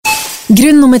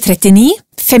Grunn nummer 39,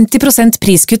 50%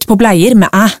 priskutt på bleier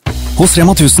med æ. Hos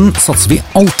Rema 1000 satser vi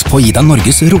alt på å gi deg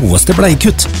Norges råeste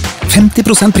bleiekutt.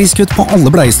 50% priskutt på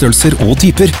alle bleiestørrelser og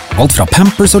typer. Alt fra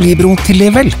Pampers og Libro til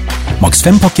Level. Maks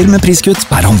 5 pakker med priskutt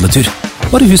per handletur.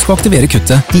 Bare husk å aktivere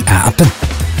kuttet i æ-appen.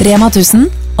 Rema 1000,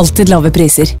 alltid lave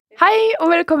priser. Hei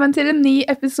og velkommen til en ny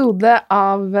episode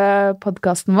av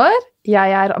podcasten vår.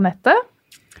 Jeg er Anette.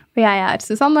 Og jeg er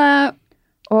Susanne.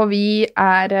 Og vi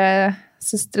er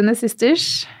søstrene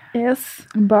sisters. Yes.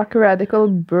 Bak Radical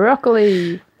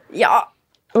Broccoli. Ja.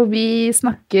 Og vi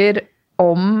snakker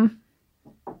om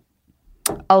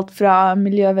alt fra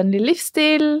miljøvennlig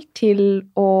livsstil til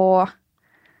å,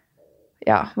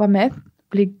 ja, hva mer?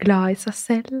 Bli glad i seg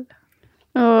selv.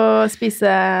 Og spise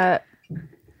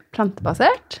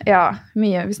plantebasert. Ja,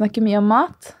 mye. Vi snakker mye om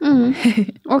mat.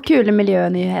 Og kule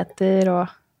miljønyheter og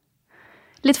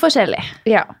litt forskjellig.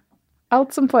 Ja.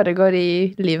 Alt som foregår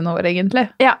i livene våre, egentlig.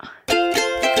 Ja.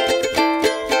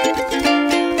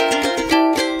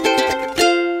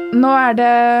 Nå er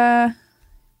det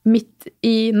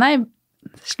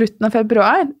slutten av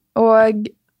februar, og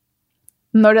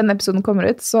når denne episoden kommer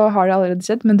ut, så har det allerede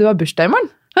skjedd, men du har bursdag i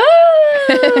morgen.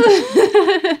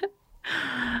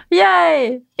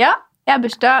 Yay! Ja, jeg har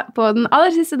bursdag på den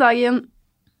aller siste dagen,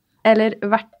 eller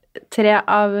hvert 3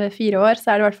 av 4 år,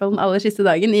 så er det i hvert fall den aller siste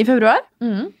dagen i februar.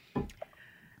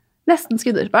 Nesten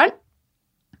skuddårsbarn.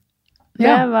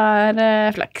 Det var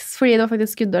flaks, fordi det var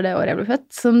faktisk skuddår det året jeg ble født,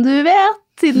 som du vet,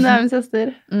 siden du er min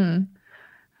søster.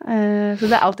 Så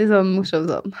det er alltid sånn morsomt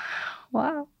sånn.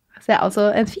 Wow. Så jeg er altså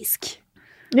en fisk.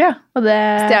 Ja, og det...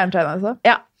 Stjernetegn altså.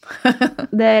 Ja,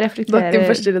 det reflekterer... Dere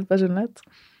forstyrret personlighet.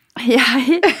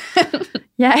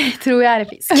 Jeg tror jeg er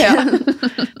en fisk. Ja.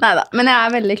 Neida, men jeg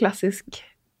er veldig klassisk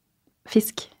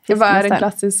fisk. Hva er en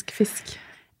klassisk fisk?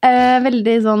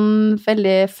 Veldig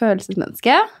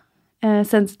følelsesmenneske.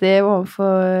 Sensitiv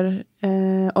overfor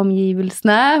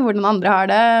omgivelsene, hvordan andre har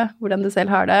det, hvordan du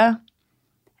selv har det.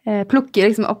 Plukker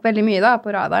liksom opp veldig mye da, på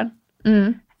radaren.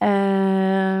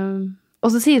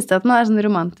 Og så sies det at man er sånn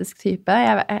romantisk type.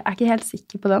 Jeg er ikke helt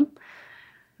sikker på den.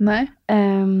 Nei.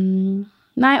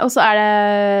 Nei, og så er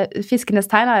det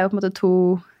fiskenes tegn er jo på en måte 2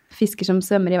 fisker som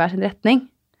svømmer i hver sin retning.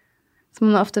 Så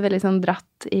man er ofte veldig sånn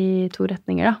dratt i 2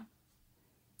 retninger da.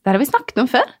 Det har vi snakket om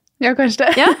før. Ja, kanskje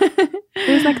det. Ja,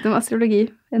 vi snakket om astrologi,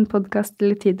 en podcast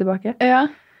litt tid tilbake. Ja,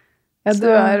 du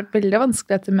er veldig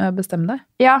vanskelig etter med å bestemme deg.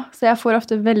 Ja, så jeg får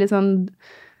ofte veldig sånn,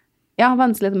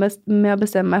 vanskelig med å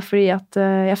bestemme meg, fordi at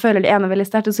jeg føler det ene veldig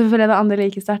sterkt, og så føler jeg det andre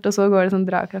like sterkt, og så går det sånn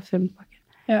dragkraft frem tilbake.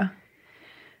 Ja.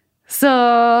 Så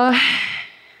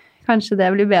kanskje det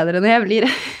blir bedre når jeg blir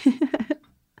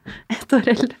 1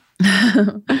 år eldre.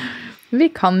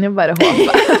 Vi kan jo bare håpe.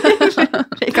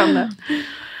 Vi kan det.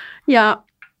 Ja.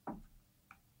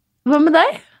 Hva med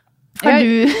deg? Har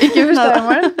du... Ikke forstår jeg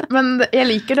meg, men jeg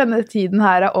liker denne tiden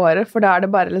her av året, for da er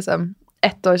det bare liksom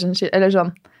 1 år siden, eller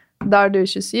sånn, da er du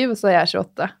 27, og så er jeg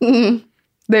 28.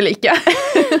 Det liker jeg.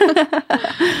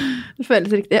 Det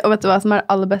føles riktig. Og vet du hva som er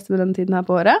det aller beste med denne tiden her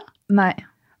på året? Nei.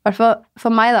 I hvert fall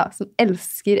for meg da, som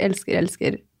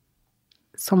elsker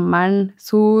sommeren,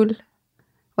 sol,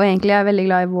 og egentlig er jeg veldig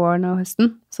glad i våren og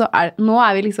høsten, så nå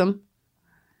er vi liksom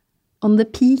on the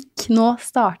peak. Nå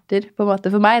starter på en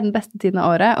måte for meg den beste tiden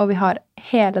av året, og vi har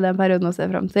hele den perioden å se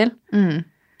frem til.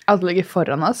 Alt ligger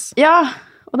foran oss. Ja,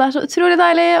 og det er så utrolig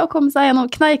deilig å komme seg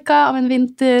gjennom kneika av en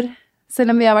vinter.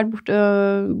 Selv om vi har vært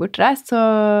bortreist, så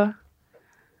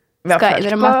skal jeg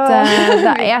innrømme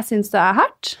at jeg synes det er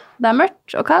hardt. Det er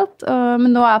mørkt og kaldt,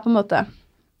 men nå er på en måte,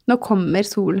 nå kommer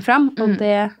solen frem, og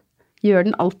det gjør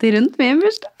den alltid rundt min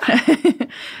bursdag.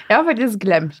 Jeg har faktisk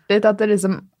glemt litt at det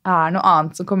liksom er noe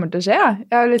annet som kommer til å skje.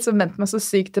 Jeg har liksom vent meg så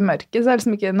sykt til mørket, så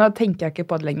nå tenker jeg ikke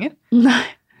på det lenger. Nei,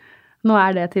 nå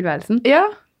er det tilværelsen. Ja.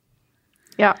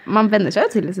 Ja, man venner seg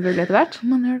jo til det selvfølgelig etter hvert.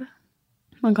 Man gjør det.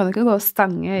 Man kan ikke gå og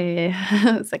stange i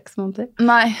 6 måneder.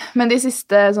 Nei, men de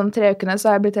siste 3 ukene så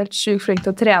har jeg blitt helt sykt flink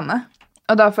til å trene,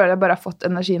 og da føler jeg bare har fått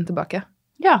energien tilbake.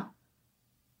 Ja.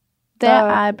 Det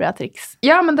er bra triks.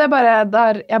 Ja, men det er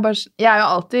bare jeg er jo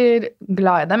alltid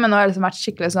glad i det, men nå har jeg liksom vært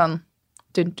skikkelig sånn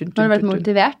Har du vært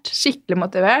motivert? Skikkelig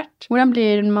motivert. Hvordan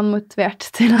blir man motivert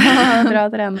til å dra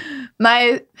og trene?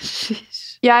 Nei,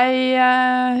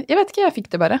 jeg vet ikke, jeg fikk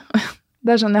det bare.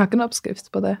 Det er sånn, jeg har ikke noe oppskrift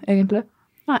på det, egentlig.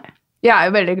 Nei. Jeg er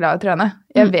jo veldig glad i å trene.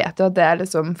 Jeg vet jo at det er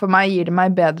liksom, for meg gir det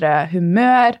meg bedre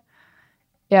humør.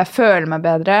 Jeg føler meg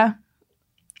bedre.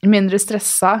 Mindre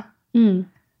stresset.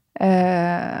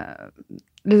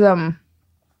 Liksom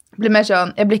blir mer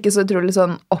sånn, jeg blir ikke så utrolig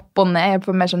sånn opp og ned, jeg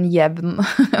får mer sånn jevn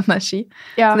energi,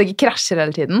 så det ikke krasjer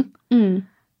hele tiden.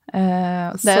 Det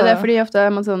er jo det, fordi ofte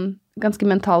er man sånn ganske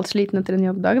mentalt sliten etter en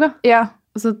jobbdag da. Ja,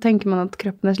 og så tenker man at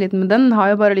kroppen sliten, men den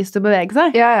har jo bare lyst til å bevege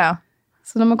seg. Ja.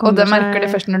 Så når man og det merker du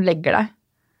først når du legger deg.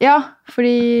 Ja,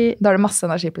 fordi... Da har du masse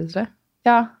energi plutselig.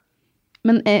 Ja,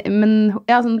 men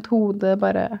sånn at hodet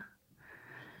bare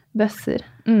bøsser.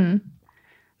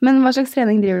 Men hva slags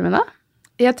trening driver du med da?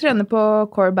 Jeg trener på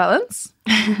core balance.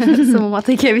 Som om at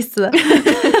jeg ikke visste det.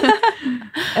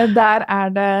 Der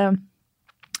er det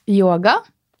yoga.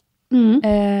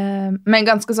 Men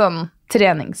ganske sånn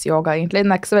treningsyoga egentlig.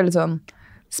 Den er ikke så veldig sånn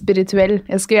spirituell.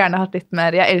 Jeg skulle gjerne hatt litt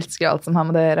mer. Jeg elsker alt som har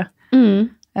med det å gjøre.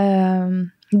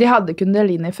 De hadde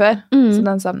kundalini før, så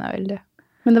den savner jeg veldig.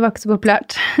 Men det var ikke så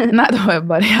populært. Nei, det var jo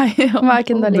bare jeg. Hva er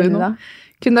kundalini da?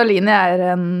 Kundalini er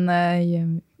en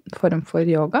form for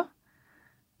yoga,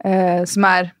 som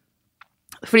er,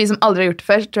 for de som aldri har gjort det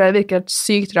før, tror jeg det virker helt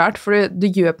sykt rart, for du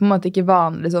gjør på en måte ikke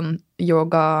vanlig sånn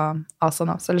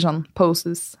yoga-asanas, eller sånn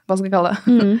poses, hva skal jeg kalle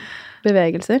det?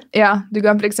 Bevegelser. Ja, du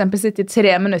kan for eksempel sitte i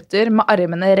 3 minutter med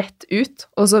armene rett ut,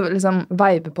 og så liksom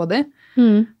veive på dem.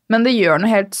 Men det gjør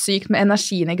noe helt sykt med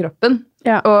energien i kroppen.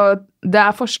 Ja. Og det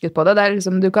er forsket på det. Det er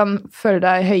liksom, du kan føle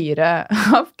deg høyere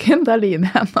av kundalini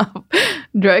enn av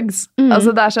drugs.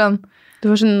 Altså det er sånn... Du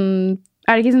får sånn...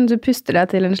 Er det ikke sånn at du puster deg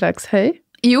til en slags høy?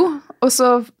 Jo, og så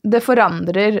det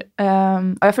forandrer...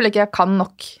 og jeg føler ikke jeg kan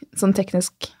nok sånn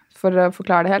teknisk for å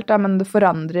forklare det helt, da, men det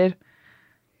forandrer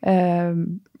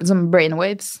sånn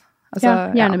brainwaves. Altså,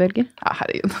 hjernebølger. Ja,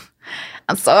 herregud.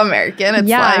 I'm so American. It's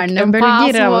hjernebølger,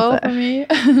 like impossible for me.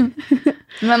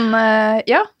 Men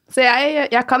ja, så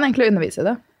jeg kan egentlig undervise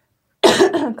det.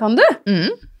 Kan du?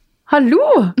 Hallo!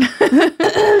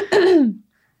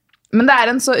 Men det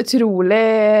er en så utrolig...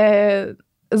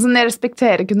 Altså, jeg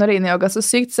respekterer kundalini-yoga så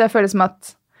sykt, så jeg føler som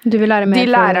at du vil lære mer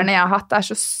de lærerne jeg har hatt er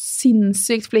så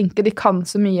sinnssykt flinke, de kan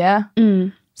så mye.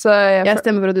 Så jeg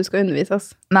stemmer for at du skal undervise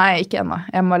oss. Nei, ikke ennå.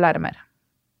 Jeg må lære mer.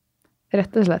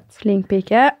 Rett og slett. Flink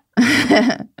pike.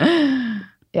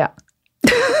 Ja.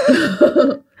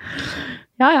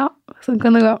 Ja, sånn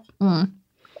kan det gå.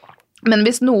 Men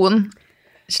hvis noen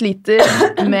sliter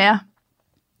med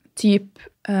typ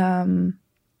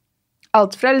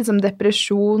alt fra liksom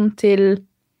depresjon til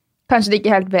kanskje de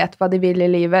ikke helt vet hva de vil i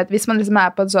livet, hvis man liksom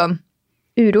er på en sånn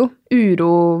uro,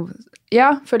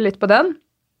 ja, føler litt på den,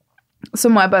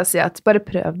 så må jeg bare si at bare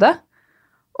prøv det.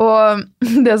 Og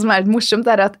det som er litt morsomt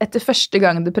er at etter første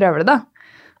gang du prøver det da,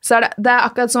 så er det er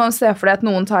akkurat som om man ser for deg at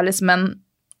noen tar liksom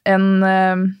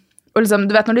og liksom,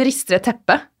 du vet når du rister et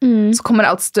teppe, så kommer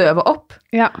alt støvet opp.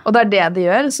 Ja. Og det er det de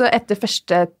gjør. Så etter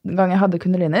første gang jeg hadde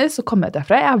kundalini, så kom jeg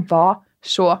derfra. Jeg var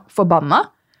så forbanna.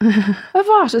 Jeg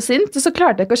var så sint, og så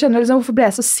klarte jeg ikke å skjønne liksom, hvorfor ble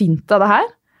jeg så sint av det her.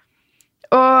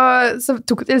 Og så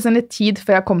tok det liksom litt tid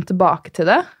før jeg kom tilbake til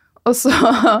det. Og så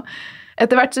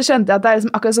etter hvert så skjønte jeg at det er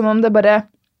liksom akkurat som om det bare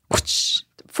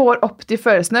får opp de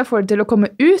følelsene, får det til å komme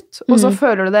ut, og så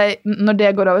føler du deg, når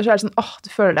det går over, så er det sånn, du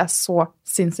føler deg så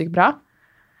sinnssykt bra.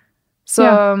 Så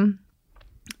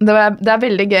det er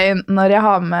veldig gøy når jeg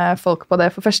har med folk på det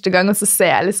for første gang, og så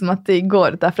ser jeg liksom at de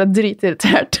går ut derfra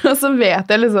dritirritert, og så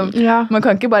vet jeg liksom, man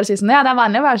kan ikke bare si sånn, ja, det er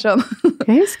vanlig å være sånn.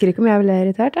 Jeg husker ikke om jeg ble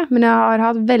irritert, men jeg har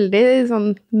hatt veldig sånn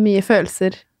mye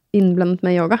følelser innblandet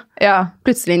med yoga. Ja.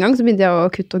 Plutselig en gang så begynte jeg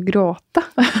å kutte og gråte.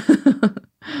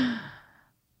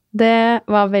 Det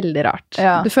var veldig rart.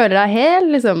 Ja. Du føler deg helt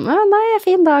liksom, nei,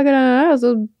 fin dag, og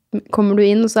så kommer du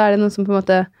inn, og så er det noe som på en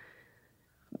måte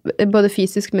både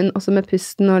fysisk, men også med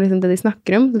pusten og liksom det de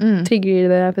snakker om, så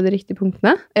trigger det på de riktige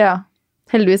punktene. Ja.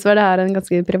 Heldigvis var det her en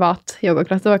ganske privat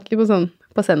yogaklasse, det var ikke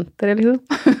på senter, liksom.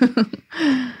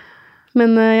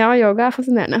 Men ja, yoga er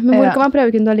fascinerende. Men hvor kan man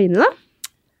prøve kundalini da?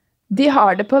 De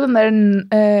har det på den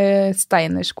der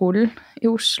Steinerskolen i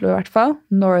Oslo i hvert fall.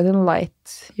 Northern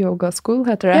Light Yoga School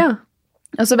heter det. Ja.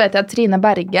 Og så vet jeg at Trine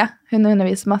Berge, hun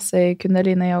underviser masse i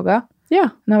kundalini-yoga. Ja.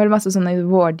 Hun har vel masse sånne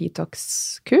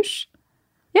vår-detox-kurs.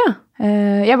 Ja.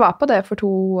 Jeg var på det for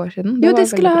 2 år siden. Jo, de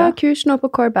skulle ha kurs nå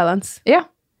på Core Balance. Ja.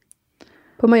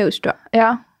 På Majorstua.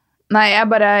 Ja. Nei,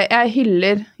 jeg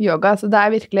hyller yoga, så det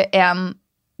er virkelig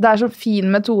det er sånn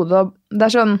fin metode, og det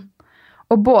er sånn,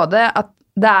 og både at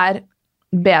det er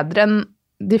bedre enn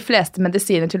de fleste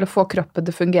medisiner til å få kroppen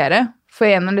til å fungere, for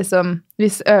gjennom liksom,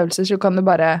 visse øvelser så kan du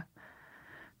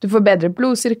får bedre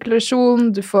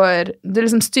blodsirkulasjon, du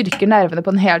liksom styrker nervene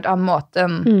på en helt annen måte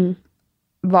enn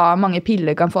hva mange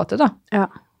piller kan få til da. Ja.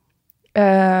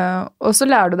 Og så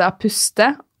lærer du deg å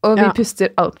puste, og vi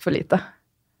puster alt for lite.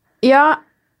 Ja,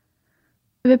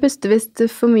 vi puster visst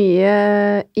for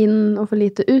mye inn og for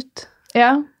lite ut.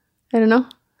 Ja. Eller noe.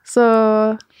 Så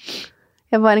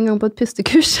jeg var en gang på et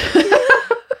pustekurs.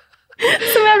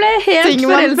 Som jeg ble helt forelsket i. Ting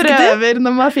man prøver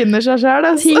når man finner seg selv.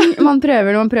 Altså. Ting man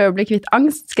prøver når man prøver å bli kvitt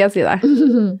angst, skal jeg si deg.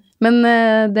 Men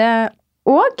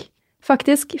og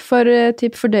faktisk, for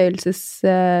typ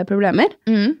fordøyelsesproblemer.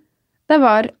 Det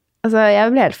var, altså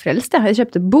jeg ble helt frelst, jeg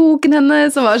kjøpte boken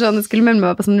hennes, som var sånn, jeg skulle melde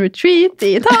meg på sånn retreat i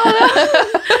Italia.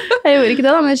 Jeg gjorde ikke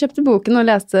det da, men jeg kjøpte boken og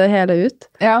leste hele ut.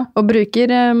 Ja. Og bruker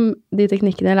de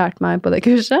teknikkene jeg lærte meg på det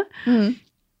kurset.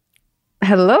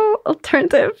 Hello,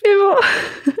 alternative people.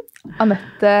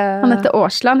 Anette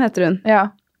Årsland heter hun. Ja.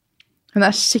 Hun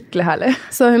skikkelig herlig.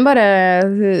 Så hun bare...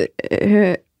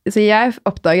 Så jeg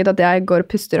oppdaget at jeg går og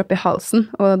puster opp i halsen,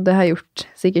 og det har jeg gjort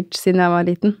sikkert siden jeg var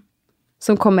liten.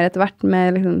 Som kommer etter hvert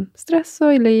med liksom, stress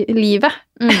og livet.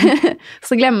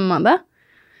 Så glemmer man det.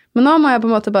 Men nå må jeg på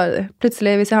en måte bare...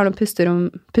 Plutselig, hvis jeg har noen pusterom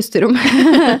hvis jeg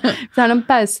har noen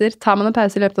pauser, tar man noen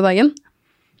pauser i løpet av dagen,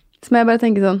 så må jeg bare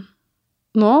tenke sånn,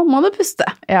 nå må du puste.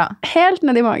 Ja. Helt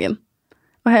ned i magen.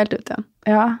 Og helt ut igjen.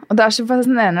 Ja, og det så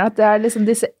fascinerende at det liksom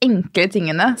disse enkle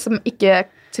tingene som ikke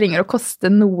trenger å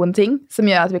koste noen ting, som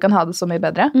gjør at vi kan ha det så mye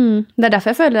bedre. Det derfor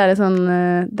jeg føler det sånn,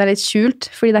 det litt skjult,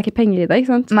 fordi det ikke penger i det,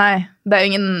 ikke sant? Nei, det jo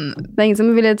ingen... Det ingen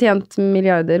som ville tjent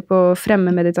milliarder på å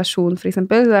fremme meditasjon, for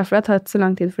eksempel, så derfor har det tatt så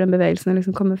lang tid for den bevegelsen å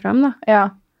liksom komme frem, da.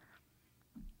 Ja.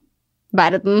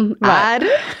 Verden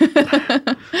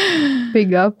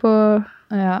bygget på...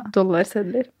 Ja.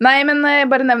 $sedler. Nei, men jeg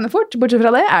bare nevner fort. Bortsett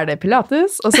fra det det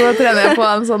pilates, og så trener jeg på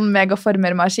en sånn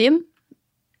megaformermaskin.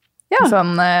 Ja.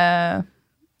 Sånn,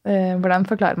 hvordan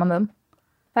forklarer man den?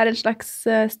 Det en slags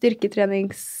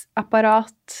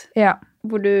styrketreningsapparat,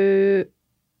 hvor du...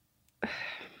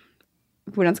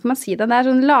 Hvordan skal man si det? Det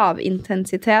sånn lav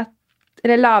intensitet,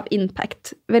 eller lav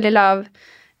impact, veldig lav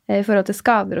i forhold til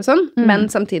skader og sånn, men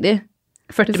samtidig...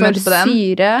 40 minutter på den. Du får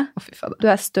syre,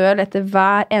 du støl etter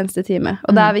hver eneste time.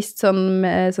 Og det visst sånn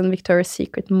Victoria's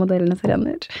Secret-modellene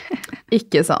trener.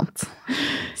 Ikke sant.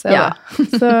 Ja,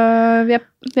 så vi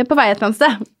på vei et eller annet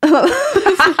sted.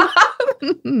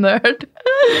 Nerd.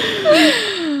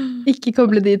 Ikke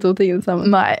koble de to tingene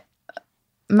sammen. Nei.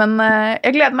 Men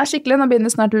jeg gleder meg skikkelig. Nå begynner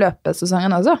snart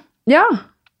løpesesongen også. Ja.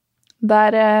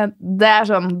 Det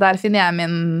sånn, der finner jeg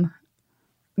min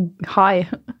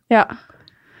high. Ja.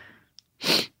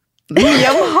 Mye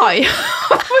om hai.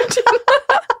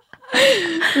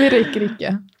 Vi rekker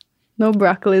ikke. No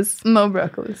broccolis.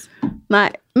 Nei,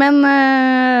 men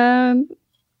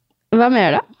hva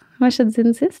mer da? Hva skjedde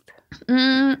siden sist?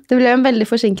 Det ble en veldig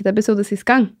forsinket episode sist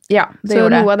gang. Ja, det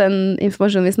gjorde det. Så noe av den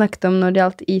informasjonen vi snakket om når det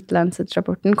gjaldt Eat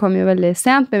Lancet-rapporten kom jo veldig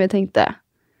sent, men vi tenkte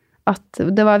at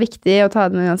det var viktig å ta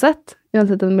den uansett om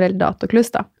det ble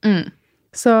datakluss da.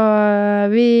 Så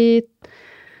vi...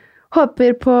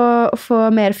 Håper på å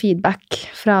få mer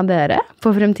feedback fra dere på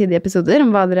fremtidige episoder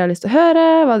om hva dere har lyst til å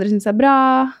høre, hva dere synes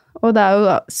bra. Og det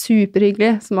jo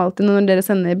superhyggelig, som alltid når dere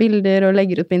sender bilder og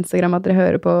legger ut på Instagram at dere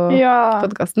hører på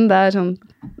podcasten. Det sånn,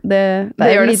 det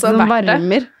gjør det så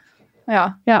varmer.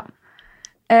 Ja.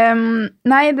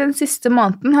 Nei, den siste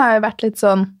måneden har jo vært litt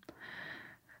sånn,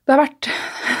 det har vært,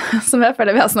 som jeg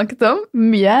føler vi har snakket om,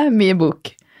 mye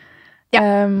bok.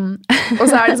 Ja. Og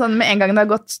så det sånn, med en gang det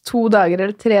har gått 2 dager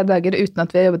eller 3 dager uten at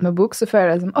vi har jobbet med bok, så føler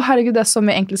jeg sånn, herregud, det så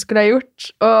mye egentlig skulle jeg gjort,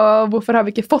 og hvorfor har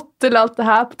vi ikke fått til alt det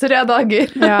her på 3 dager?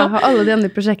 Ja, alle de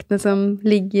andre prosjektene som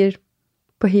ligger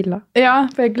på hylla. Ja,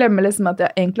 for jeg glemmer liksom at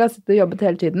jeg egentlig har sittet og jobbet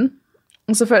hele tiden,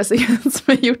 og så føles det ikke som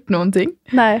jeg har gjort noen ting.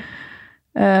 Nei.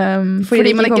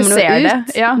 Fordi man ikke ser det.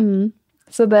 Ja.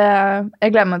 Så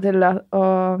jeg glemmer meg til å,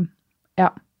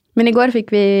 ja. Men i går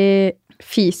fikk vi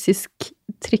fysisk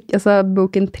trykk, altså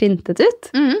boken printet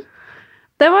ut.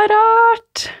 Det var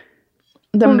rart.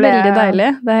 Det var veldig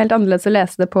deilig. Det helt annerledes å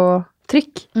lese det på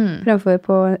trykk,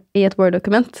 fremfor i et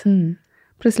Word-dokument.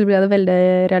 Plutselig ble det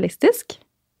veldig realistisk.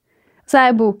 Så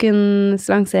bokens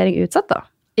lansering utsatt da.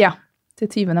 Ja, til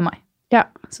 20. mai. Ja,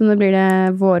 så nå blir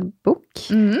det vårbok,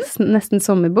 nesten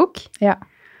sommerbok. Ja.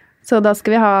 Så da skal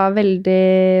vi ha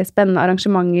veldig spennende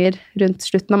arrangementer rundt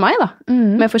slutten av mai da,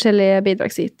 med forskjellige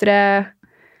bidragsytere.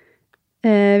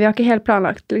 Vi har ikke helt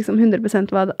planlagt liksom 100%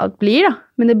 hva alt blir da,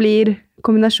 men det blir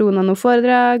kombinasjon av noen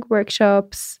foredrag,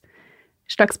 workshops,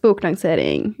 slags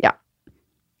boklansering, ja.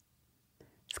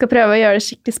 Skal prøve å gjøre det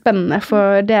skikkelig spennende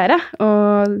for dere,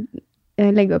 og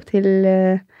legge opp til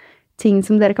ting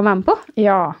som dere kan være med på.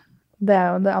 Ja, det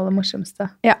jo det aller morsomste.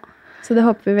 Ja, så det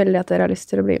håper vi veldig at dere har lyst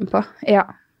til å bli med på. Ja.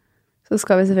 Så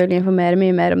skal vi selvfølgelig informere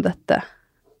mye mer om dette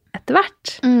etter hvert.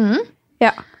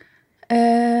 Ja.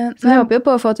 Så jeg håper jo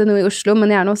på å få til noe i Oslo,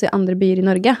 men gjerne også i andre byer i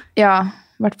Norge. Ja,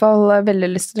 i hvert fall veldig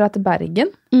lyst til å dra til Bergen.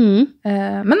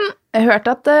 Men jeg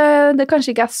hørte at det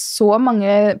kanskje ikke så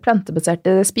mange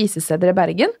plantebaserte spisesteder i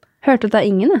Bergen. Hørte at det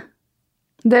ingen,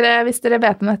 hvis dere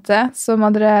vet om dette, så må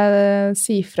dere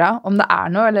si fra om det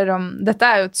noe, eller om... Dette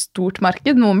jo et stort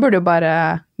marked, noen burde jo bare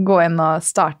gå inn og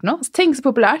starte noe. Tenk så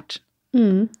populært.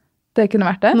 Det kunne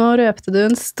vært det. Nå røpte du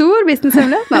en stor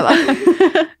businesshemmelighet.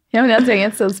 Neida. Ja, men jeg trenger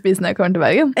et sted å spise når jeg kommer til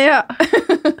Bergen. Ja.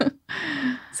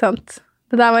 Sant.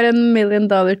 Det der var en $1 million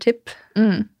tip.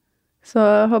 Så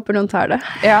håper noen tar det.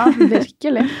 Ja,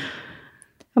 virkelig.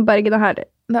 Og Bergen er herlig.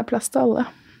 Det er plass til alle.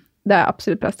 Det er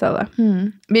absolutt plass til alle.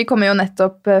 Vi kommer jo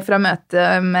nettopp fra møte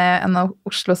med en av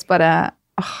Oslos bare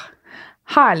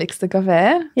herligste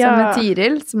kaféer, som med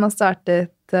Tiril, som har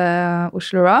startet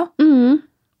Oslo Raw.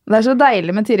 Det er så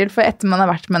deilig med Tiril, for etter man har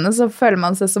vært med henne, så føler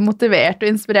man seg så motivert og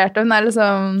inspirert. Og hun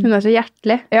er så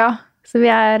hjertelig. Ja. Så vi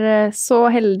er så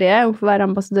heldige å få være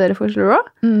ambassadører for Oslo Raw.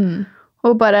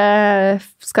 Og bare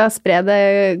skal spre det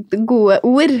gode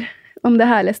ord om det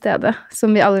herlige stedet,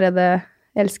 som vi allerede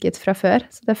elsket fra før.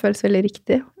 Så det føles veldig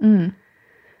riktig.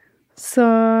 Så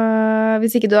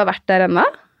hvis ikke du har vært der ennå,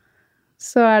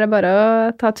 så er det bare å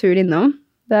ta turen innom.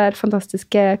 Det er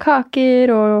fantastiske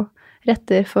kaker og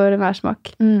retter for enhver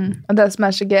smak. Og det som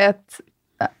er så gøy,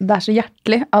 det er så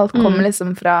hjertelig. Alt kommer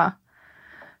liksom fra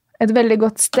et veldig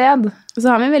godt sted. Og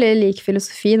så har vi en veldig lik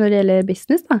filosofi når det gjelder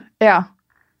business, da. Ja,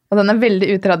 og den er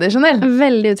veldig utradisjonell.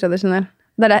 Veldig utradisjonell.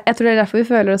 Jeg tror det er derfor vi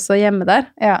føler oss så hjemme der.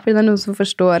 Ja. Fordi det er noen som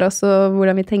forstår oss og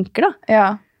hvordan vi tenker, da. Ja,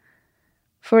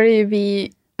 fordi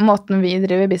måten vi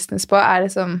driver business på er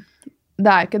liksom,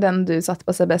 det er jo ikke den du satt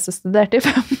på CBS og studerte i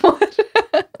 5 år.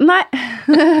 Nei.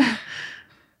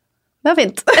 Det var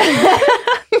fint.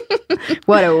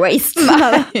 What a waste.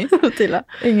 Nei,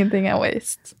 ingenting er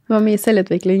waste. Det var mye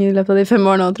selvutvikling i løpet av de 5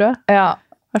 år nå, tror jeg. Ja.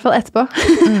 I hvert fall etterpå.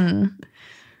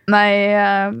 Nei,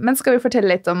 men skal vi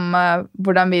fortelle litt om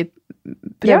hvordan vi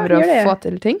prøver å få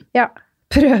til ting? Ja,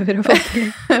 prøver å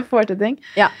få til ting.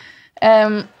 Ja.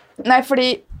 Nei, fordi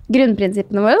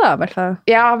grunnprinsippene våre da, i hvert fall.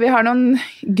 Ja, vi har noen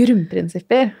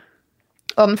grunnprinsipper.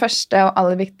 Og den første og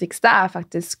aller viktigste er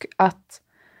faktisk at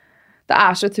det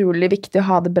er så utrolig viktig å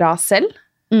ha det bra selv.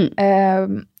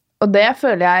 Og det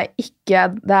føler jeg ikke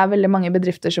det er veldig mange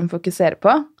bedrifter som fokuserer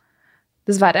på.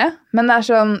 Dessverre. Men det er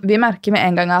sånn, vi merker med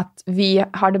en gang at vi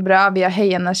har det bra, vi har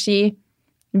høy energi,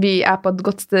 vi er på et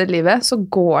godt sted i livet, så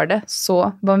går det så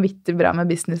vanvittig bra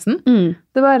med businessen.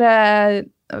 Det bare,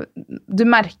 du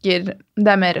merker,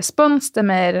 det er mer respons, det er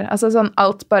mer, altså sånn,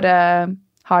 alt bare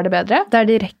har det bedre. Det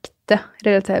er direkte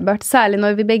relaterbart, særlig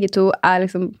når vi begge to er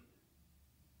liksom,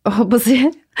 håper å si,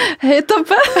 høyt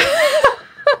oppe.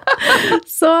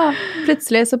 Så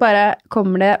plutselig så bare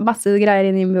kommer det masse greier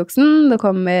inn i innboksen, det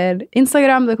kommer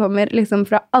Instagram, det kommer liksom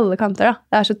fra alle kanter da.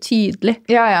 Det er så tydelig.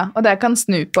 Ja, ja, og det kan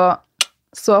snu på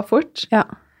så fort. Ja.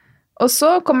 Og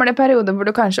så kommer det perioder hvor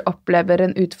du kanskje opplever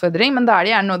en utfordring, men da er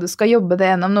det gjerne noe du skal jobbe det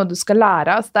gjennom, noe du skal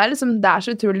lære. Altså det er liksom, det er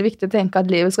så utrolig viktig å tenke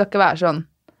at livet skal ikke være sånn.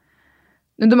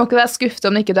 Du må ikke være skuffet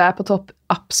om ikke du er på topp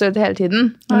absolutt hele tiden.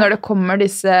 Men når det kommer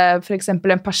disse, for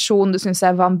eksempel en person du synes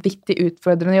er vanvittig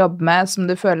utfordrende å jobbe med, som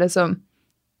du føler som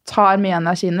tar mye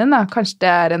energien din, da. Kanskje det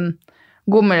er en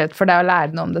god mulighet for deg å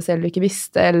lære noe om det selv du ikke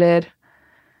visste, eller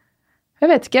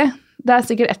jeg vet ikke. Det er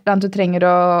sikkert et eller annet du trenger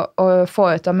å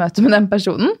få ut av møte med den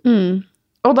personen.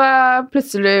 Og da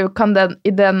plutselig kan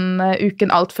i den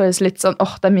uken alt føles litt sånn,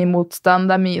 det er mye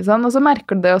motstand, det er mye sånn, og så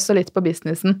merker du det også litt på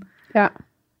businessen. Ja.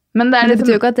 Men det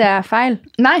betyr jo ikke at det er feil.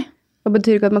 Nei. Det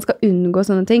betyr ikke at man skal unngå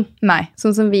sånne ting. Nei.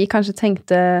 Sånn som vi kanskje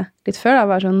tenkte litt før, da,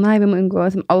 var sånn, nei, vi må unngå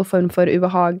liksom, all form for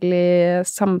ubehagelig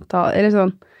samtale, eller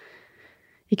sånn,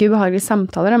 ikke ubehagelige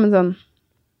samtaler, men sånn,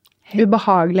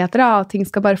 ubehageligheter, da, at ting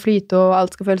skal bare flyte og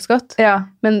alt skal føles godt. Ja.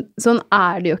 Men sånn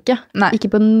er det jo ikke. Nei.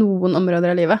 Ikke på noen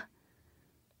områder av livet.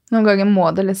 Noen ganger må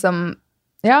det liksom,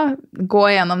 gå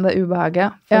igjennom det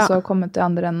ubehaget, for så komme til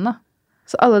andre enden, da.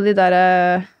 Så alle de der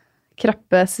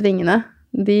krappe svingene,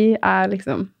 de er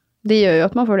liksom, de gjør jo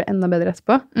at man får det enda bedre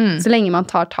etterpå. Så lenge man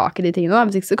tar tak i de tingene da.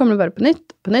 Hvis ikke så kommer det bare på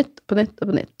nytt, på nytt, på nytt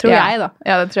og på nytt. Tror jeg da.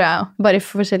 Ja, det tror jeg også. Bare i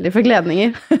forskjellige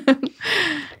forkledninger.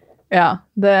 Ja,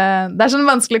 det er sånn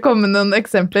vanskelig å komme med noen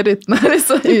eksempler uten å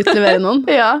liksom utlevere noen.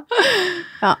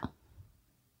 Ja.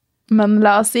 Men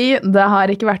la oss si, det har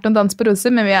ikke vært noen dans på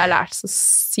roser, men vi har lært så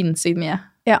sinnssykt mye.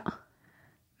 Ja.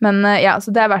 Men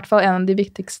så det er i hvert fall en av de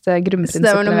viktigste grunnprinsippene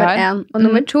vi har. Så det var nummer 1. Og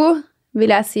nummer 2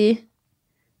 vil jeg si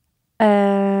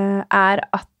er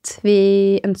at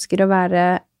vi ønsker å være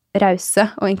rause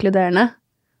og inkluderende,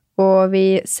 og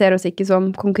vi ser oss ikke som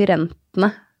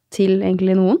konkurrentene til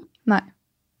egentlig noen. Nei.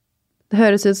 Det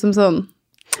høres ut som sånn,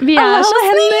 vi er så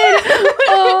snille!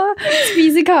 Og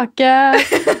spiser kake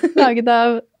laget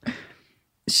av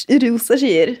rosa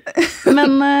skyer.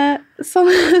 Men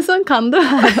sånn kan det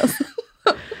være, altså.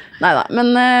 Neida,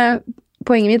 men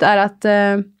poenget mitt er at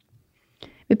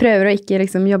vi prøver å ikke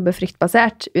liksom jobbe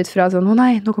fryktbasert ut fra sånn,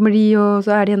 nei, nå kommer de, og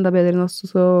så er de enda bedre enn oss,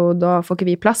 og så da får ikke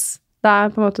vi plass. Det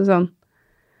er på en måte sånn,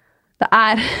 det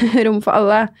er rom for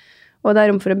alle, og det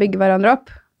er rom for å bygge hverandre opp,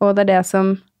 og det er det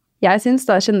som jeg synes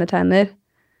da kjennetegner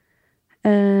på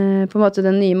en måte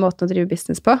den nye måten å drive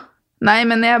business på. Nei,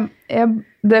 men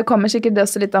det kommer sikkert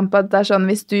også litt an på at det er sånn,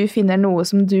 hvis du finner noe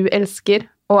som du elsker,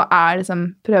 og liksom,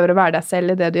 prøver å være deg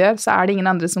selv i det du gjør, så er det ingen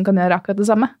andre som kan gjøre akkurat det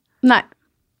samme. Nei.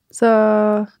 Så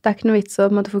det er ikke noe vits å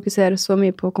fokusere så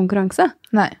mye på konkurranse.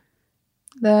 Nei.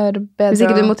 Det er bedre hvis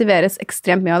ikke du motiveres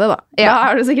ekstremt mye av det, da. Ja.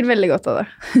 Da er du sikkert veldig godt av det.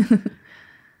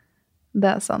 Det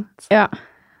er sant. Ja.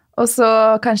 Og så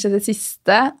kanskje det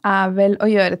siste er vel å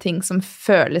gjøre ting som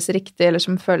føles riktig, eller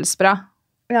som føles bra.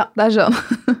 Ja. Det er sånn.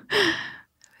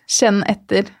 Kjenn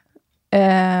etter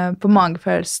på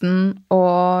magefølelsen,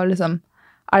 og liksom,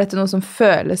 er dette noe som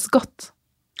føles godt?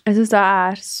 Jeg synes det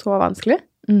er så vanskelig.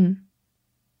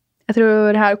 Jeg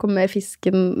tror her kommer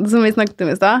fisken, som vi snakket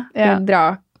om i sted,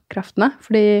 drakraftene,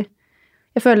 fordi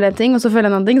jeg føler en ting, og så føler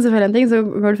jeg en annen ting, og så føler jeg en ting, så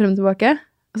går det frem og tilbake.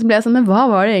 Og så ble jeg sånn, men hva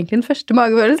var det egentlig den første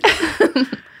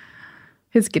magefølelsen?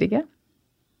 Husker ikke.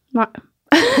 Nei.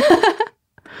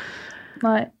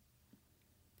 Nei.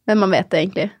 Men man vet det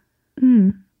egentlig.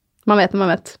 Man vet når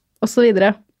man vet. Og så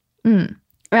videre.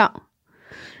 Ja.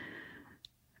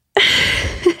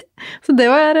 Så det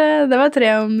var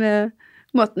 3 om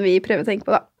måten vi prøver å tenke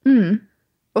på, da.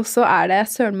 Og så er det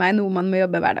søren meg noe man må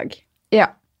jobbe hver dag. Ja.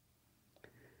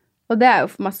 Og det er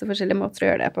jo masse forskjellige måter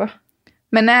å gjøre det på.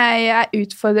 Men jeg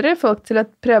utfordrer folk til å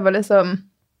prøve å liksom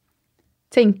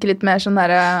tenke litt mer sånn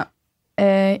der,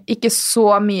 ikke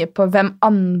så mye på hvem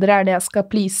andre er det jeg skal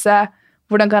please,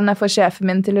 hvordan kan jeg få sjefen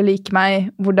min til å like meg,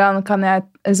 hvordan kan jeg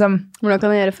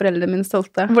gjøre foreldrene mine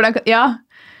stolte? Ja,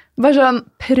 bare sånn,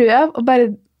 prøv å bare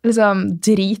liksom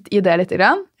drit i det litt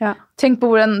grann. Ja. Tenk på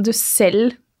hvordan du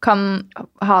selv kan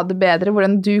ha det bedre,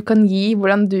 hvordan du kan gi,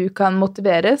 hvordan du kan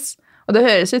motiveres. Og det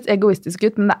høres litt egoistisk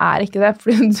ut, men det er ikke det,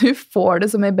 fordi du får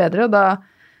det så mye bedre, og da,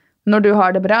 når du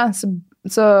har det bra, så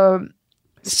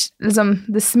liksom,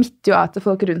 det smitter jo av til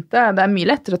folk rundt det. Det er mye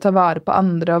lettere å ta vare på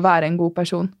andre og være en god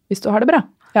person hvis du har det bra.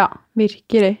 Ja,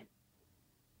 virkelig.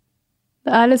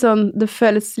 Det er litt sånn, det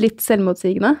føles litt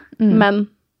selvmotsigende, men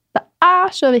det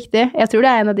er så viktig. Jeg tror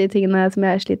det er en av de tingene som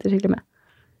jeg sliter skikkelig med.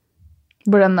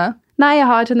 Hvordan det? Nei, jeg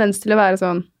har tendens til å være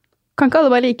sånn, kan ikke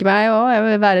alle bare like meg, og jeg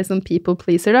vil være sånn people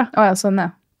pleaser da. Ja, sånn, ja.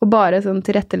 Og bare sånn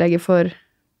tilrettelegge for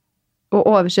å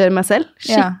overkjøre meg selv,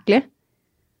 skikkelig. Ja.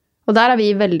 Og der er vi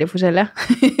veldig forskjellige.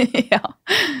 Ja.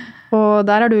 Og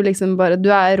der er du liksom bare, du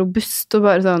er robust og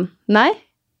bare sånn, nei,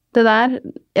 det der,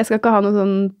 jeg skal ikke ha noe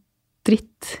sånn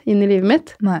dritt inn i livet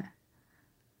mitt. Nei.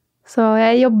 Så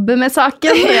jeg jobber med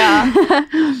saken. Ja.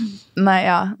 Nei,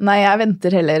 jeg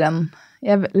venter heller enn,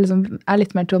 jeg liksom er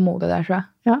litt mer tålmodig der, tror jeg.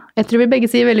 Ja, jeg tror vi begge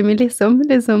sier veldig mye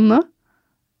liksom nå.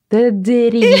 Det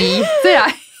driter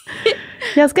jeg.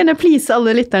 Jeg skal gjerne please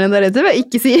alle lytterne der ute, men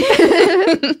ikke si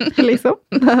liksom.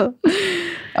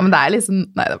 Ja, men det er liksom,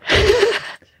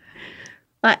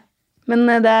 Nei, men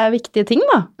det er viktige ting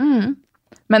da.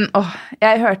 Men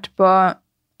jeg hørte på,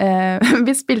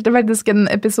 vi spilte faktisk en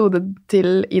episode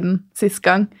til inn sist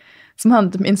gang, som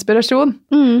handlet om inspirasjon.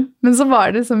 Men så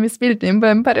var det som vi spilte inn på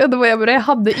en periode hvor jeg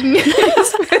hadde ingen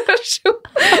inspirasjon.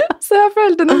 Så jeg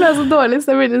følte den ble så dårlig,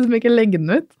 så jeg ville liksom ikke legge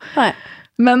den ut. Nei.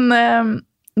 Men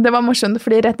det var morsomt,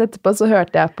 fordi rett etterpå så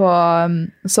hørte jeg på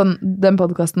den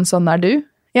podcasten Sånn er du,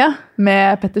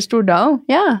 med Petter Stordalen.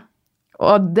 Ja.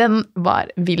 Og den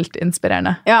var vilt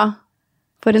inspirerende. Ja,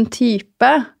 for en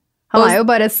type. Han er jo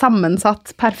bare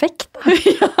sammensatt perfekt.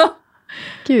 Ja.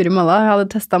 Guri malla, jeg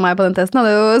hadde testet meg på den testen.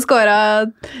 Jeg hadde jo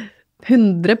skåret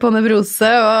 100 på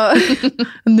nevrose og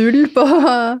 0 på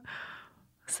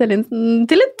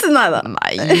selvtillit. Neida.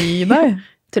 Nei.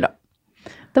 Tulla.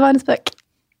 Det var en spøk.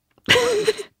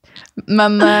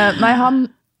 Men nei,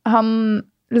 han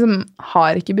liksom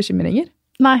har ikke bekymringer.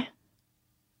 Nei.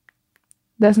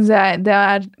 Det synes jeg, det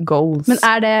er goals. Men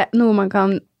er det noe man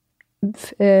kan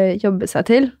jobbe seg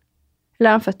til?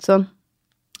 Eller er han født sånn?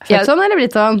 Født sånn eller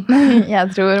blitt sånn? Jeg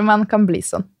tror man kan bli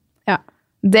sånn. Ja.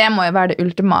 Det må jo være det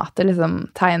ultimate liksom,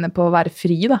 tegnet på å være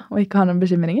fri da, og ikke ha noen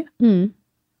bekymringer.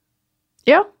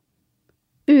 Ja.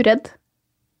 Uredd.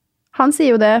 Han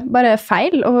sier jo det bare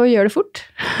feil og gjør det fort.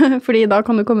 Fordi da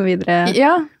kan du komme videre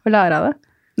og lære av det.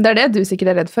 Det er det du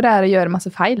sikkert er redd for, er å gjøre masse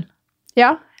feil.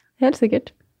 Ja, helt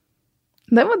sikkert.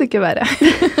 Det må det ikke være.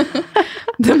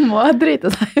 Du må drite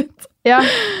deg ut. Ja,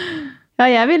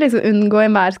 jeg vil liksom unngå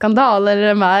en mer skandal,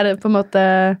 eller en mer på en måte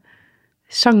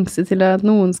sjanse til at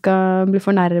noen skal bli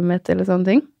fornærmet, eller sånne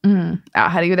ting. Ja,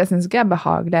 herregud, jeg synes ikke jeg er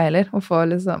behagelig heller, å få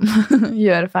liksom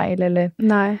gjøre feil, eller...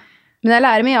 Nei. Men jeg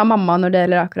lærer mye av mamma når det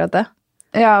gjelder akkurat det.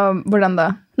 Ja, hvordan da?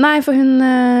 Nei, for hun...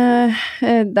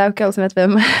 det er jo ikke alle som vet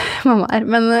hvem mamma er,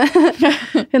 men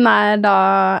hun er da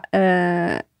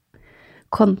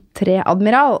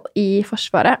kontreadmiral i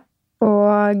Forsvaret,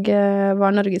 og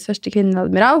var Norges første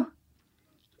kvinneadmiral,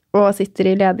 og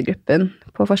sitter i ledergruppen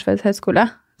på Forsvarets høgskole,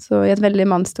 så i et veldig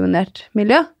mannsdominert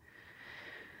miljø,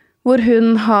 hvor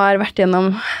hun har vært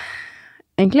gjennom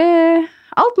egentlig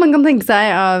alt man kan tenke seg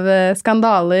av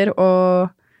skandaler og...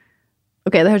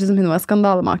 Ok, det hørtes ut som hun var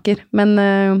skandalemaker, men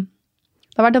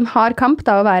det har vært en hard kamp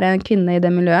da å være en kvinne i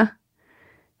det miljøet.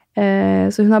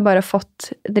 Så hun har bare fått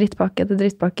drittpakke etter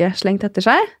drittpakke slengt etter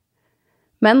seg.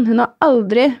 Men hun har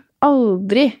aldri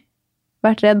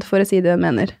vært redd for å si det hun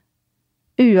mener.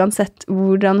 Uansett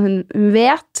hvordan hun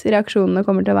vet reaksjonene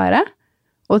kommer til å være.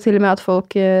 Og til og med at folk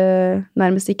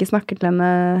nærmest ikke snakker til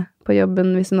henne på jobben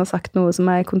hvis hun har sagt noe som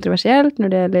er kontroversielt, når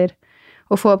det gjelder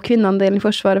å få opp kvinneandelen i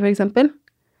Forsvaret, for eksempel.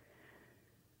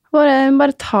 Hun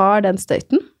bare tar den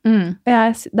støyten. Det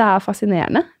er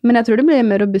fascinerende. Men jeg tror det blir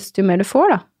mer robust jo mer du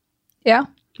får, da. Ja.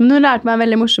 Men hun lærte meg en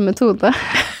veldig morsom metode.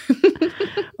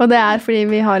 Og det er fordi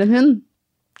vi har en hund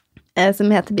som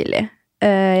heter Billy.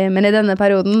 Men i denne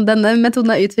perioden, denne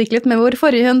metoden er utviklet med vår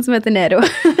forrige hund som heter Nero.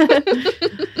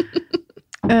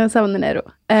 Savner Nero.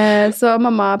 Så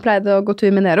mamma pleide å gå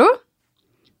tur med Nero.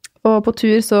 Og på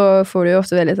tur så får du jo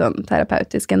ofte veldig sånn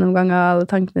terapeutisk gjennomgang av alle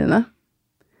tankene dine.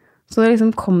 Så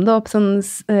liksom kom det opp sånn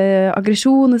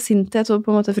aggresjon og sinthet og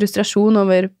på en måte frustrasjon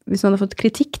over hvis man hadde fått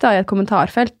kritikk da i et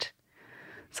kommentarfelt.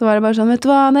 Så var det bare sånn, vet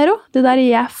du hva, Nero? Det der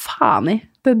gir jeg faen i.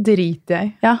 Det driter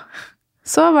jeg. Ja.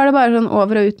 Så var det bare sånn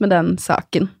over og ut med den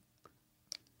saken.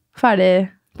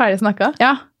 Ferdig snakket?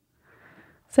 Ja.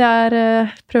 Så jeg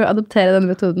prøver å adoptere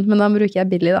denne metoden, men da bruker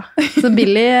jeg Billy da. Så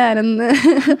Billy er en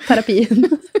terapihund.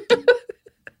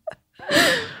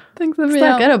 Tenk så mye.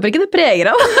 Stakkar, jeg håper ikke det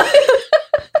preger han.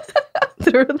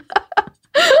 Tror du det?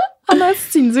 Han er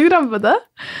sinnssykt rampete.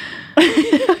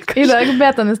 I dag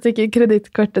bet han i stykker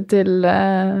kredittkortet til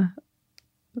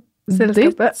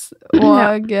selskapet.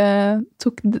 Og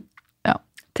tok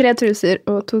 3 truser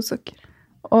og 2 sokker.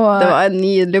 Og, det var en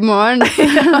nydelig morgen.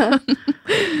 Ja.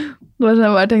 Det var sånn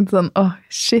jeg bare tenkte sånn,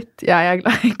 shit, jeg er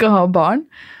glad jeg ikke har barn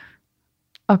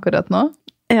akkurat nå.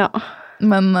 Ja.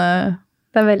 Men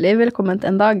det er veldig velkomment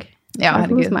en dag. Ja,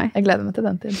 herregud. Jeg gleder meg til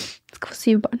den tiden. Jeg skal få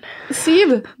 7 barn.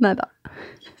 7? Neida.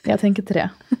 Jeg tenker 3.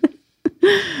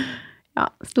 Ja,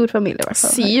 stor familie i hvert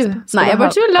fall. 7? Nei, jeg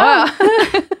bare tuller.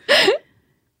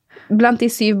 Blant de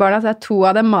 7 barna så er 2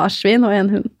 av dem marsvin og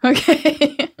 1 hund. Ok.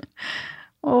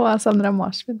 Jeg savner en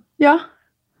marsvin. Ja.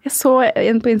 Jeg så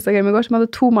en på Instagram i går som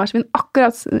hadde 2 marsvin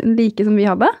akkurat like som vi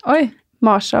hadde. Oi.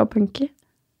 Marsha og Punky.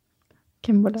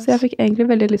 Så jeg fikk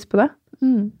egentlig veldig lyst på det.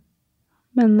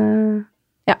 Men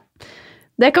ja.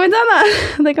 Det kan vi ta en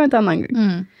annen gang.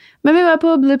 Men vi var på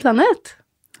Blue Planet.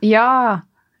 Ja.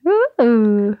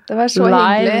 Det var så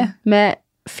hyggelig. Med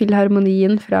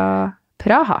filharmonien fra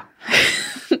Praha.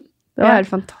 Det var helt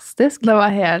fantastisk. Det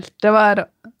var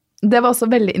også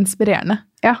veldig inspirerende.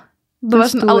 Ja. Det var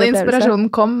sånn, all inspirasjonen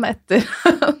kom etter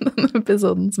den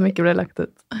episoden som ikke ble lagt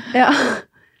ut. Ja.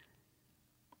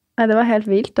 Nei, det var helt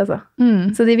vilt, altså.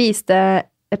 Så de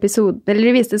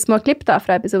viste små klipp da,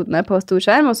 fra episodene på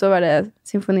storskjerm, og så var det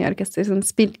symfoniorkester som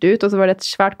spilte ut, og så var det et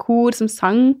svært kor som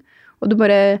sang, og du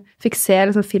bare fikk se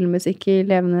liksom, filmmusikk i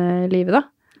levende livet da.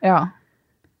 Ja.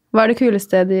 Hva er det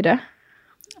kuleste dyret?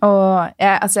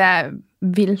 Jeg er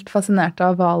vilt fascinert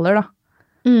av hvaler da.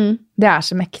 Det er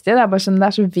så mektig, det er bare sånn, det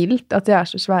er så vilt at de er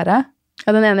så svære.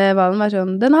 Ja, den ene hvalen var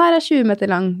sånn, den her er 20 meter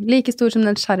lang, like stor som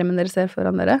den skjermen dere ser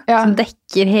foran dere, som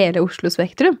dekker hele Oslo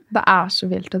Spektrum. Det er så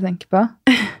vilt å tenke på.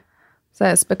 Så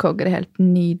er spekhoggere helt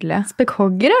nydelige.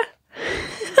 Spekhoggere?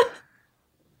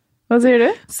 Hva sier du?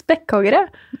 Spekhoggere?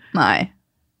 Nei.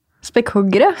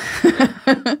 Spekhoggere?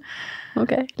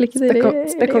 Ok, lykke til.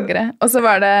 Spekhoggere. Og så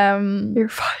var det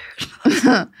You're fired.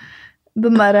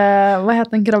 Den der, hva het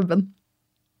den krabben?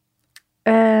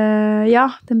 Ja,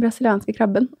 den brasilianske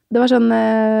krabben. Det var sånn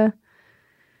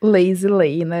Lazy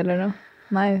Lane eller noe.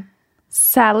 Nei.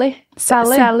 Sally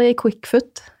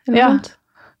Quickfoot eller noe sånt.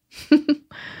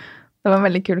 Det var en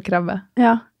veldig kul krabbe.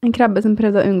 Ja, en krabbe som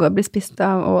prøvde å unngå å bli spist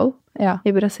av ål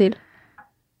i Brasil.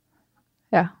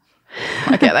 Ja.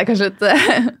 Ok, det er kanskje et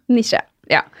nisje.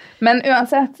 Ja. Men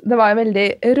uansett, det var jo veldig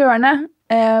rørende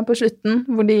på slutten,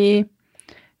 hvor de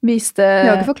viste... Vi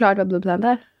har ikke forklart hva Blue Planet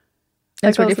er.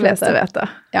 Jeg tror de fleste vet det.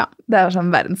 Ja. Det er sånn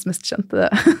verdens mest kjente.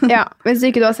 Ja, hvis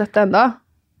ikke du har sett det enda,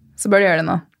 så bør du gjøre det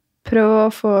nå. Prøv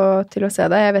å få til å se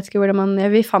det. Jeg vet ikke hvordan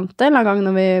vi fant det en eller annen gang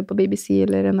når vi på BBC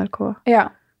eller NRK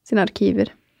sine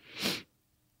arkiver.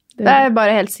 Det er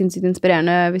bare helt sinnssykt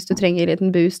inspirerende hvis du trenger en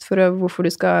liten boost for hvorfor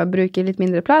du skal bruke litt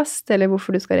mindre plast, eller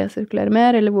hvorfor du skal resirkulere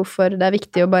mer, eller hvorfor det er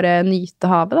viktig å bare nyte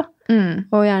havet da.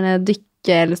 Og gjerne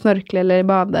dykke eller snorkle eller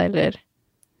bade eller...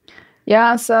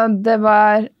 Ja, så det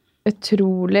var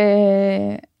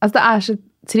utrolig... Altså, det er så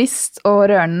trist og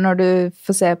rørende når du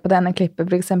får se på denne klippet,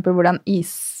 for eksempel hvordan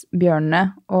isbjørnene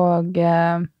og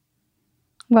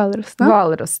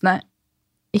hvalrossene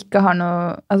ikke har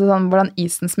noe... Altså sånn, hvordan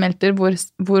isen smelter,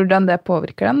 hvordan det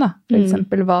påvirker dem, da. For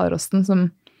eksempel hvalrossen som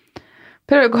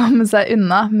prøver å komme seg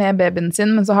unna med babyen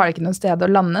sin, men så har de ikke noe sted å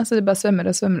lande, så de bare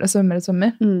svømmer og svømmer og svømmer og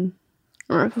svømmer.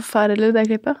 Det var forferdelig, det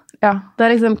klippet. Ja. Det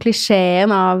er liksom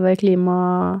klisjeen av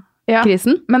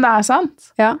klimakrisen. Ja, men det er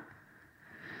sant. Ja.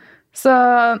 Så,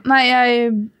 nei,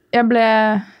 jeg ble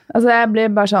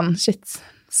bare sånn, shit,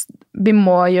 vi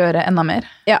må gjøre enda mer.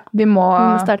 Ja, vi må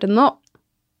starte nå.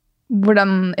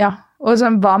 Hvordan, ja, og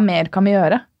sånn, hva mer kan vi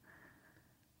gjøre?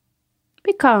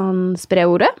 Vi kan spre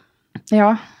ordet.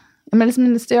 Ja, men liksom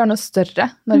lyst til å gjøre noe større.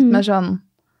 Noe litt mer sånn...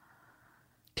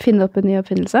 Finne opp en ny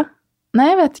oppfinnelse? Nei,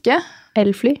 jeg vet ikke.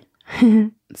 Elfly?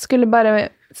 Skulle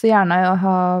bare så gjerne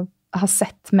ha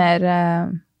sett mer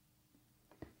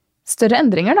større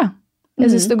endringer, da. Jeg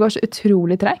synes det går så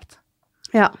utrolig tregt.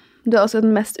 Ja. Du er også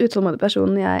den mest utålmodige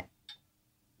personen jeg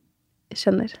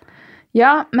kjenner.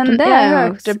 Ja, men det jeg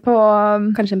hørte på...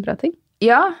 Kanskje en bra ting?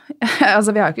 Ja,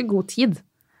 altså vi har jo ikke god tid.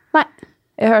 Nei.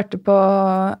 Jeg hørte på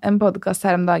en podcast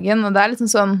her om dagen, og det er liksom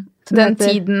sånn, den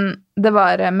tiden det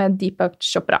var med Deepak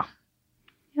Chopra.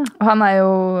 Ja. Og han er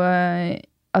jo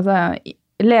altså,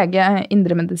 lege,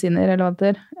 indremedisiner, eller hva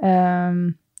det heter.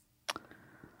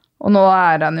 Og nå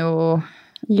er han jo...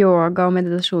 Yoga- og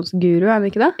meditationsguru, er han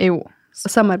ikke det? Jo. Og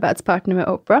samarbeidspartner med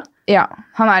Oprah. Ja,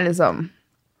 han er liksom...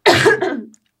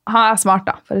 Han er smart,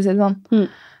 da, for å si det sånn.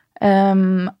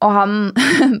 Og han...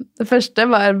 Det første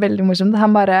var veldig morsomt.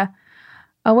 Han bare...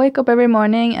 I wake up every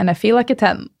morning and I feel like a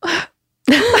 10.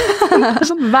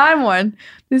 Sånn, hver morgen.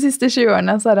 De siste 20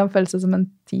 årene så har han følt seg som en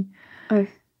 10. Oi.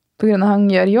 På grunn av han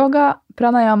gjør yoga,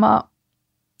 pranayama,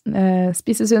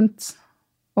 spiser sunt,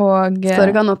 og...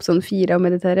 Står ikke han opp sånn 4 og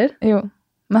mediterer? Jo.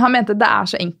 Men han mente det er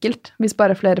så enkelt, hvis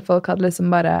bare flere folk hadde liksom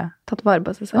bare... Tatt vare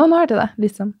på seg selv. Å, nå hørte jeg det,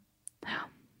 liksom. Ja.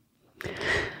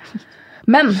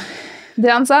 Men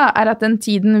det han sa er at den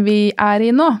tiden vi er i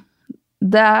nå,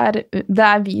 det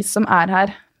er vi som er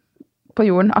her på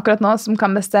jorden akkurat nå, som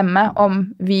kan bestemme om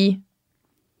vi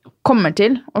kommer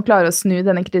til å klare å snu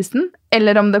denne krisen,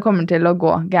 eller om det kommer til å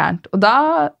gå gærent. Og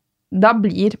da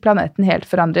blir planeten helt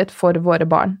forandret for våre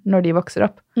barn når de vokser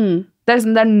opp. Det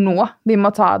er nå vi må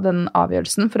ta den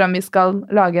avgjørelsen for om vi skal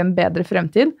lage en bedre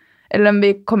fremtid, eller om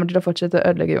vi kommer til å fortsette å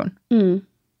ødelegge jorden.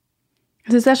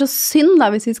 Jeg synes det er så synd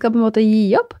da, hvis vi skal på en måte gi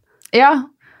opp. Ja,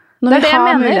 når det er det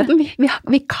jeg mener.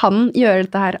 Vi kan gjøre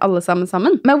dette her alle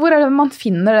sammen. Men hvor er det man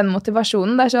finner den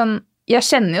motivasjonen? Det er sånn, jeg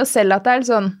kjenner jo selv at det er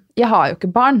sånn, jeg har jo ikke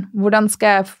barn. Hvordan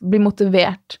skal jeg bli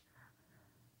motivert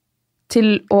til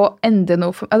å endre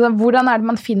noe? Altså, hvordan er det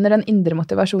man finner den indre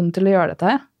motivasjonen til å gjøre dette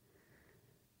her?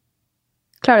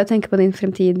 Klarer du å tenke på din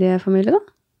fremtidige familie da?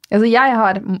 Altså,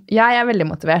 jeg er veldig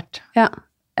motivert. Ja.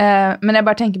 Men jeg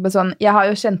bare tenker på sånn, jeg har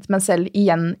jo kjent meg selv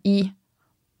igjen i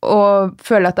å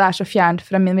føle at det er så fjernt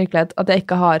fra min virkelighet at jeg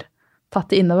ikke har tatt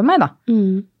det innover meg, da.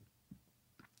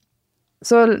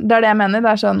 Så det er det jeg mener, det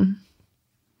er sånn...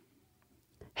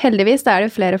 Heldigvis er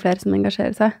det jo flere og flere som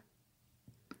engasjerer seg.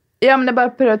 Ja, men jeg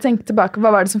bare prøver å tenke tilbake,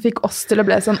 hva var det som fikk oss til å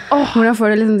bli sånn, hvordan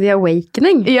får du liksom the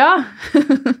awakening? Ja.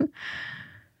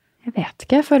 Jeg vet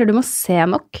ikke, jeg føler du må se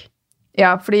nok.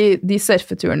 Ja, fordi de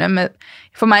surfeturene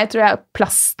for meg tror jeg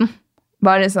plasten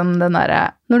var liksom den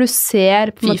der... Når du ser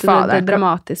på en måte det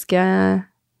dramatiske,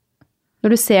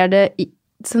 når du ser det,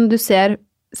 som du ser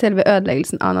selve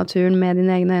ødeleggelsen av naturen med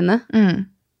dine egne øyne.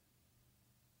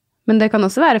 Men det kan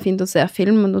også være fint å se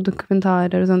film og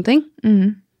dokumentarer og sånne ting.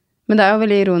 Men det er jo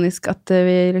veldig ironisk at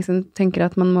vi liksom tenker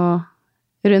at man må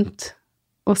rundt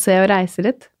og se og reise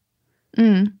litt.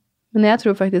 Men jeg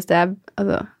tror faktisk det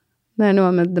er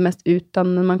noe med det mest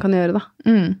utdannende man kan gjøre, da.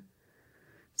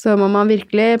 Så må man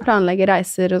virkelig planlegge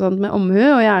reiser og sånt med omhu,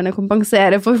 og gjerne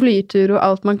kompensere for flytur og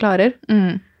alt man klarer.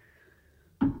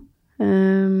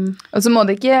 Og så må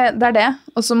det ikke, det er det,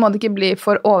 og så må det ikke bli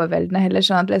for overveldende heller,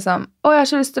 sånn at liksom, jeg har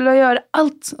så lyst til å gjøre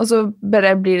alt, og så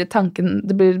bare blir det tanken,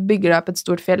 bygger deg opp et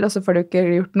stort fjell, og så får du ikke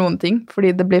gjort noen ting,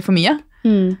 fordi det blir for mye.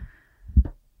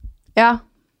 Ja.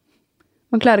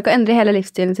 Man klarer ikke å endre hele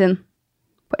livsstilen sin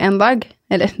på en dag,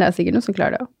 eller det er sikkert noen som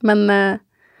klarer det også, men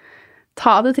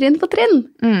ta det trinn på trinn,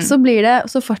 så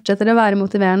fortsetter det å være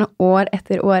motiverende år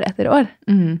etter år etter år.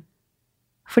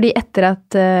 Fordi etter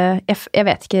at, jeg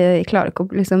vet ikke, jeg klarer ikke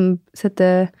å liksom sette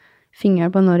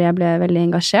fingeren på når jeg ble veldig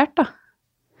engasjert da.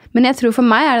 Men jeg tror for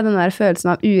meg er det den der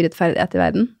følelsen av urettferdighet i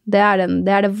verden. Det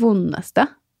er det vondeste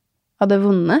av det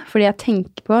vonde, fordi jeg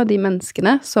tenker på de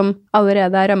menneskene som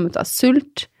allerede er rammet av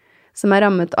sult, som er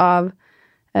rammet av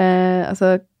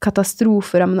altså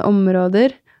katastroferammede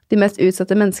områder, de mest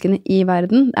utsatte menneskene i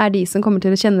verden, de som kommer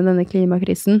til å kjenne denne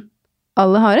klimakrisen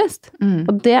aller hardest.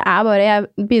 Og det bare,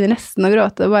 jeg begynner nesten å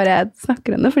gråte bare jeg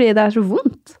snakker om det, fordi det så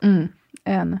vondt.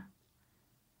 Enig.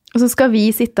 Og så skal vi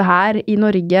sitte her i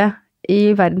Norge, i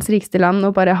verdens rikeste land,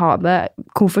 og bare ha det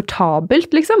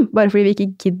komfortabelt, liksom. Bare fordi vi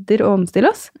ikke gidder å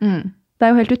omstille oss.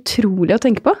 Det jo helt utrolig å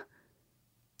tenke på.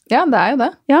 Ja, det jo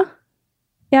det. Ja.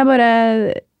 Jeg bare...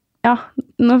 Ja,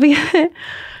 nå fikk jeg...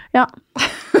 Ja.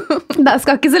 Det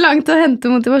skal ikke så langt å hente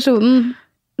motivasjonen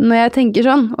når jeg tenker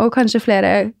sånn, og kanskje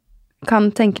flere kan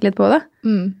tenke litt på det.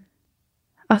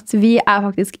 At vi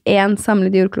faktisk en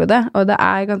samlet jordklode, og det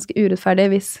ganske urettferdig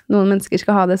hvis noen mennesker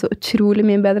skal ha det så utrolig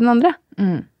mye bedre enn andre.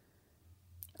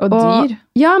 Og dyr.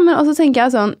 Ja, men også tenker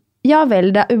jeg sånn, ja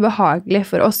vel, det ubehagelig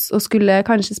for oss å skulle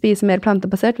kanskje spise mer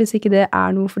plantebasert, hvis ikke det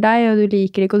noe for deg, og du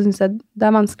liker det ikke, og du synes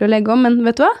det vanskelig å legge om, men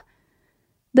vet du hva?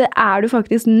 Det du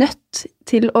faktisk nødt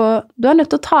til å... Du nødt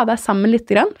til å ta deg sammen litt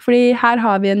grann, fordi her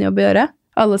har vi en jobb å gjøre,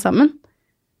 alle sammen.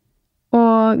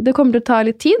 Og det kommer til å ta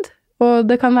litt tid, og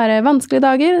det kan være vanskelige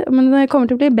dager, men det kommer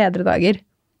til å bli bedre dager.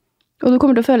 Og du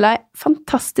kommer til å føle deg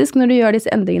fantastisk når du gjør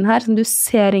disse endringene her, som du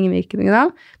ser ringvirkningen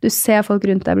av. Du ser folk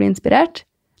rundt deg bli inspirert.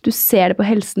 Du ser det på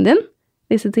helsen din,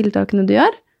 disse tiltakene du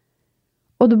gjør.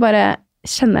 Og du bare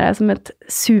kjenner deg som et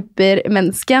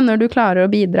supermenneske når du klarer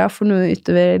å bidra for noe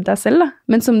utover deg selv. Da.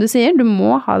 Men som du sier, du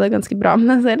må ha det ganske bra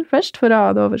med deg selv først, for å ha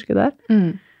det overskuddet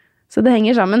her. Så det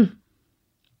henger sammen.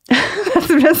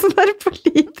 Det ble sånn der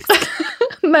politisk.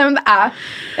 Nei, men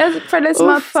jeg føler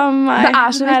som at det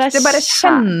så viktig å bare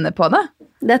kjenne på det.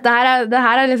 Det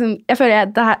her liksom, jeg føler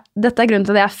dette grunnen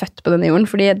til at jeg født på denne jorden,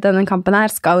 fordi denne kampen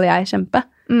her skal jeg kjempe.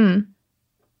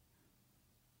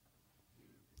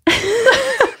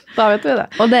 Da vet vi det.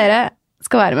 Og dere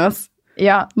skal være med oss.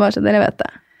 Ja. Bare så dere vet det.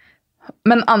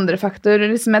 Men andre faktorer,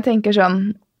 liksom jeg tenker sånn,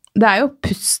 det jo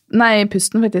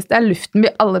pusten faktisk, det luften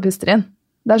vi alle puster inn.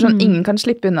 Det sånn, ingen kan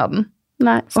slippe unna den.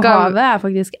 Nei, og havet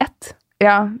faktisk ett.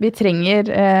 Ja, vi trenger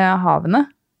havene.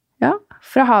 Ja,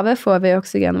 fra havet får vi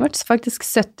oksygenet vårt. Faktisk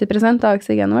 70% av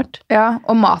oksygenet vårt. Ja,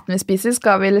 og maten vi spiser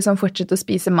skal vi liksom fortsette å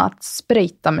spise mat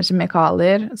sprøyta med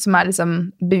kjemikalier, som liksom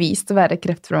bevist å være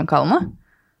kreftfremkallende.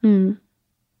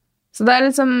 Så det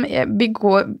liksom,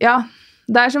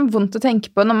 det sånn vondt å tenke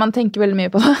på når man tenker veldig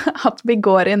mye på det, at vi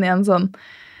går inn i en sånn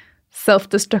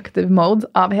self-destructive mode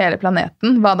av hele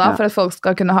planeten. Hva da? For at folk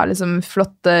skal kunne ha liksom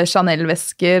flotte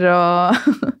Chanel-vesker og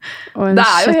en det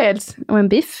jo helt... Og en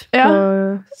biff på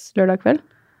lørdag kveld.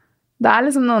 Det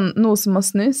liksom noe som må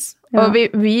snus. Ja. Og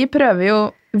vi prøver jo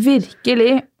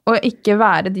virkelig å ikke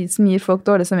være de som gir folk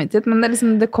dårlig samvittighet,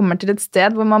 men det kommer til et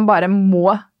sted hvor man bare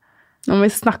må... Nå må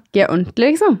vi snakke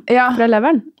ordentlig, liksom. Ja. Fra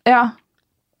leveren. Ja.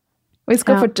 Og vi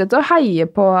skal fortsette å heie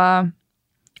på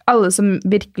alle som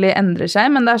virkelig endrer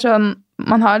seg, men det sånn,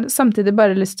 man har samtidig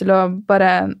bare lyst til å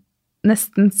bare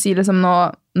nesten si liksom,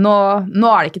 nå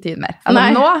det ikke tid mer. Altså,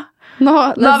 nå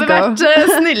har vi vært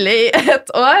snille i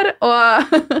 1 år,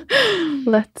 og...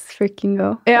 Let's freaking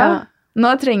go. Ja.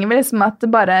 Nå trenger vi liksom at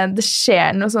det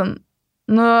skjer noe sånn,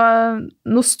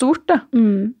 noe stort, da.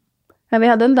 Ja, vi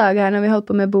hadde en dag her når vi holdt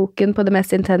på med boken på det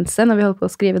mest intense, når vi holdt på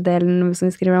å skrive delen som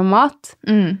vi skriver om mat.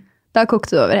 Da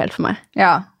kokte det over helt for meg.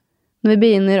 Ja. Når vi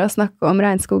begynner å snakke om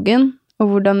regnskogen,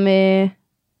 og hvordan vi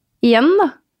igjen da,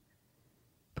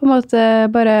 på en måte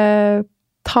bare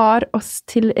tar oss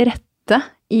til rette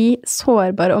i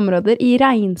sårbare områder, i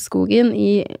regnskogen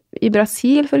i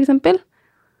Brasil for eksempel.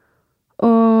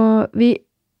 Og vi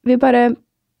bare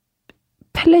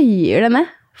pløyer det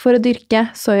ned for å dyrke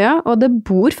soja, og det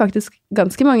bor faktisk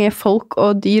ganske mange folk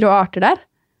og dyr og arter der.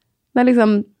 Det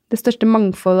liksom det største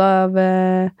mangfoldet av,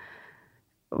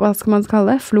 hva skal man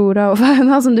kalle det, flora og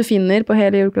fauna som du finner på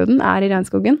hele jordkloden, i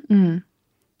regnskogen.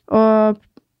 Og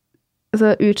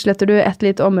altså, utsletter du et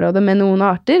lite område med noen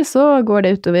arter, så går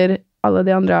det utover alle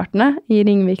de andre artene i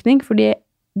ringvirkning, fordi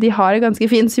de har en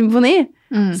ganske fin symfoni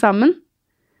sammen.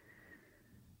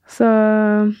 Så...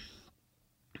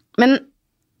 Men...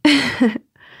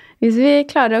 Hvis vi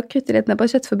klarer å kutte litt ned på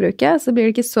kjøttforbruket, så blir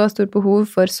det ikke så stort behov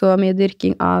for så mye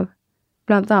dyrking av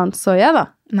blant annet soja, da.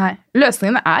 Nei,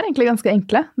 løsningene egentlig ganske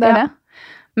enkle, det det.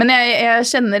 Men jeg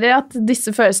kjenner at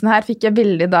disse følelsene her fikk jeg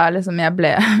veldig da liksom jeg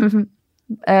ble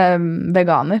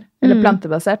veganer, eller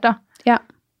plantebasert da. Ja.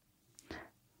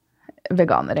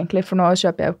 Veganer egentlig, for nå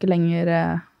kjøper jeg jo ikke lenger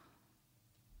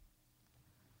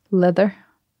leather.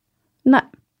 Nei.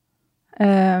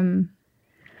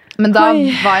 Men da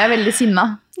var jeg veldig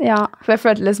sinna. Ja. For jeg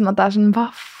følte liksom at det sånn, hva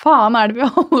faen det vi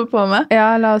holder på med?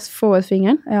 Ja, la oss få ut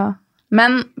fingeren. Ja.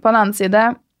 Men på en annen side,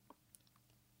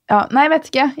 nei, jeg vet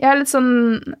ikke. Jeg er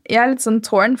litt sånn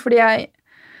torn, fordi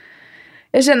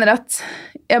Jeg kjenner at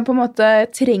jeg på en måte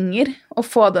trenger å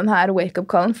få den her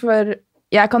wake-up-callen, for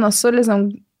jeg kan også liksom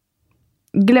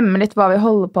glemme litt hva vi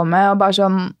holder på med, og bare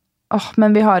sånn,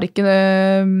 men vi har ikke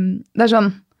det er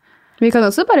sånn. Vi kan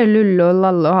også bare lulle og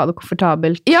lalle og ha det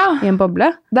komfortabelt i en boble.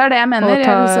 Det er det jeg mener. Og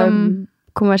ta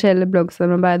kommersielle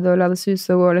bloggsamarbeid og la det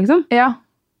suse og gå, liksom. Ja.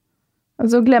 Og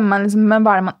så glemmer man liksom, men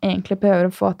hva er det man egentlig prøver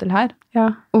å få til her? Ja.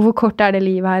 Og hvor kort er det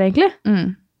livet her, egentlig?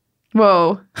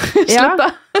 Wow. Slutt da.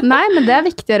 Nei, men det er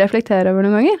viktig å reflektere over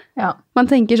noen ganger. Ja. Man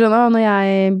tenker sånn, når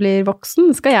jeg blir voksen,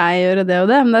 skal jeg gjøre det og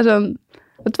det. Men det er sånn,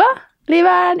 vet du hva?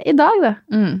 Livet er i dag, det.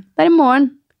 Det er i morgen.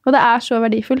 Og det er så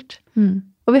verdifullt.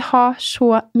 Og vi har så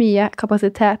mye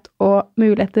kapasitet og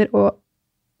muligheter, og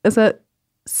altså,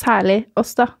 særlig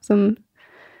oss da, som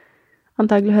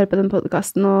antagelig hører på den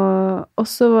podcasten, og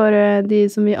også de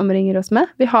som vi omringer oss med.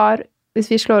 Vi har,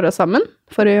 hvis vi slår oss sammen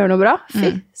for å gjøre noe bra,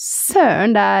 fy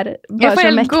søren, det er bare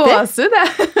så mektig. Gåsehud,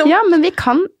 det. Ja, men vi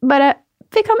kan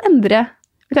endre.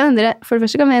 For det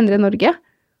første kan vi endre Norge,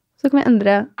 så kan vi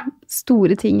endre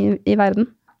store ting i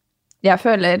verden. Jeg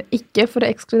føler, ikke for å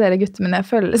ekskludere gutter, men jeg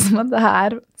føler liksom at det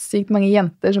er sykt mange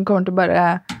jenter som kommer til å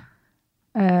bare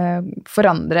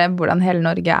forandre hvordan hele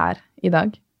Norge er i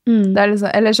dag. Det er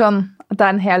liksom, eller sånn, at det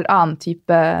er en helt annen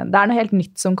type, det er noe helt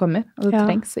nytt som kommer, og det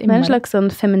trengs. Det er en slags sånn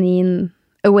feminin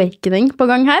awakening på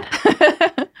gang her.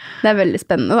 Det er veldig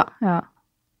spennende, da. Ja.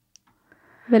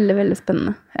 Veldig, veldig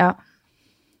spennende. Ja.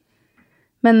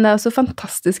 Men det er også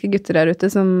fantastiske gutter der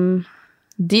ute som...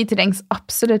 De trengs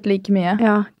absolutt like mye.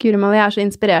 Ja, Guremal, jeg er så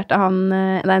inspirert av han,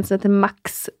 det er en som heter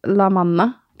Max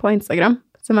Lamanna på Instagram,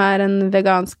 som er en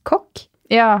vegansk kokk.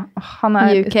 Ja, han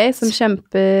er... I UK, som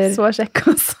kjemper... Så kjekk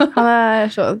også. Han er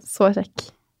så kjekk.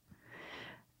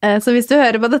 Så hvis du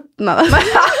hører på dette nå,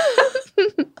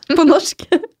 på norsk.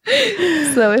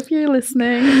 So if you're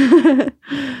listening.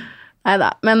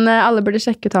 Neida, men alle burde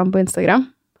sjekke ut ham på Instagram,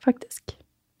 faktisk.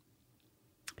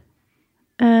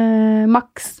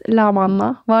 Max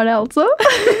Lamanna var det altså.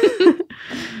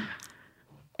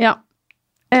 Ja.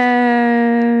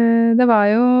 Det var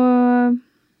jo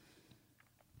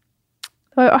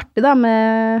artig da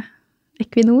med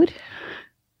Equinor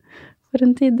for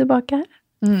en tid tilbake her.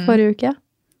 Forrige uke.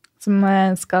 Som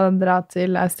skal dra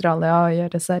til Australia og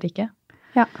gjøre seg rike.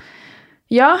 Ja.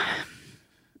 Ja.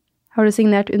 Har du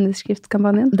signert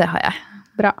underskriftskampanjen? Det har jeg.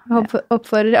 Bra. Jeg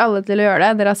oppfordrer alle til å gjøre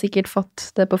det. Dere har sikkert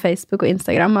fått det på Facebook og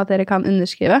Instagram, at dere kan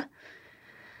underskrive.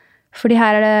 Fordi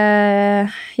her er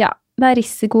det, det er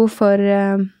risiko for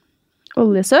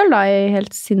oljesøl da, i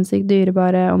helt sinnssykt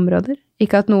dyrebare områder.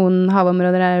 Ikke at noen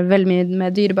havområder er veldig mye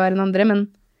mer dyrebare enn andre, men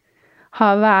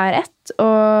havet er ett,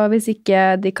 og hvis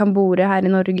ikke de kan bore her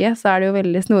i Norge, så er det jo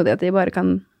veldig snodig at de bare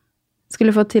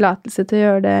skulle få tillatelse til å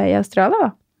gjøre det i Australia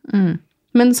da.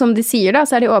 Men som de sier da,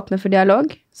 så er de åpne for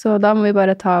dialog, så da må vi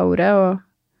bare ta ordet og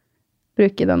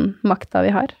bruke den makta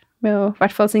vi har, med å i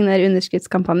hvert fall signere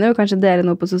underskriftskampanje og kanskje dele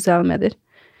noe på sosiale medier.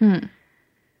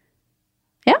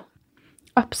 Ja.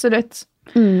 Absolutt.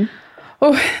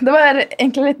 Det var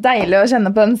egentlig litt deilig å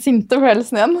kjenne på den sinte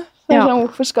følelsen igjen. Ja.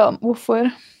 Hvorfor skal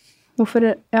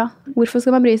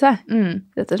man bry seg?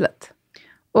 Rett og slett.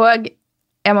 Og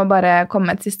jeg må bare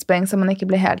komme med et siste poeng, så man ikke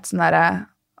blir helt sånn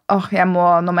der...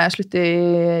 nå må jeg slutte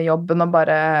i jobben og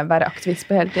bare være aktivist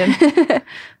på hele tiden.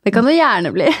 Det kan du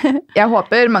gjerne bli. Jeg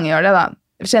håper mange gjør det da.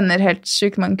 Jeg kjenner helt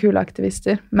sykt mange kule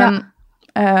aktivister. Men,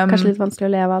 kanskje litt vanskelig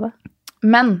å leve av det.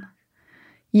 Men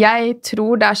jeg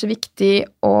tror det er så viktig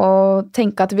å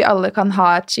tenke at vi alle kan ha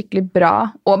et skikkelig bra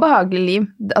og behagelig liv.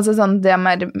 Altså sånn, det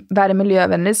med å være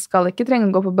miljøvennlig skal ikke trenge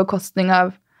å gå på bekostning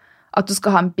av at du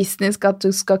skal ha en business, at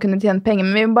du skal kunne tjene penger,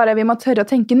 men vi må tørre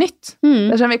å tenke nytt.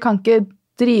 Det er sånn, vi kan ikke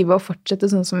drive og fortsette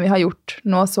sånn som vi har gjort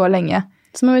nå så lenge.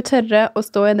 Så må vi tørre å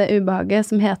stå i det ubehaget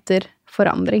som heter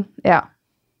forandring. Ja.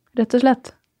 Rett og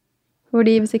slett.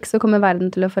 Fordi hvis ikke så kommer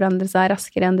verden til å forandre seg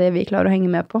raskere enn det vi klarer å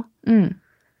henge med på.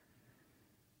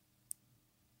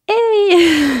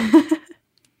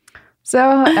 Så,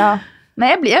 ja.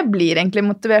 Nei, jeg blir egentlig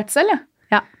motivert selv,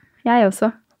 ja. Ja, jeg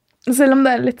også. Selv om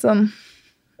det er litt sånn...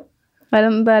 Det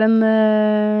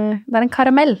er en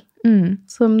karamell.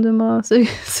 Som du må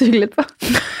suge litt på,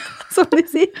 som de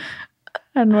sier.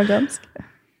 Er den vegansk?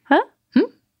 Hæ?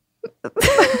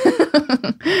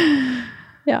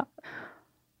 Ja.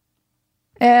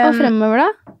 Og fremover da?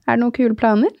 Er det noen kule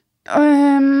planer?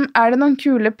 Er det noen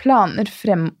kule planer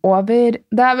fremover?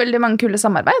 Det er veldig mange kule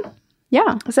samarbeid. Ja.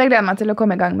 Så jeg gleder meg til å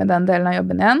komme i gang med den delen av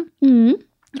jobben igjen.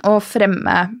 Og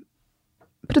fremme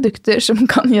produkter som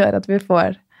kan gjøre at vi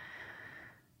får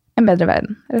en bedre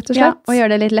verden, rett og slett. Ja, og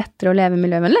gjøre det litt lettere å leve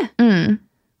miljøvennlig.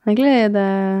 Egentlig det...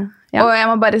 Ja. Og jeg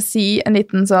må bare si en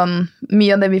liten sånn,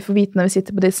 mye av det vi får vite når vi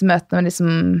sitter på disse møtene med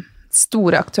liksom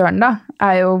store aktøren da,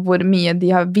 er jo hvor mye de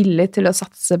har villig til å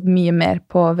satse mye mer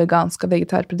på veganske og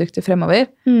vegetarprodukter fremover.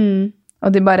 Og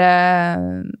de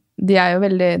er jo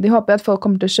veldig, de håper at folk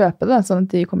kommer til å kjøpe det, sånn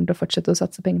at de kommer til å fortsette å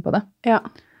satse penger på det. Ja.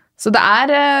 Så det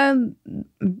er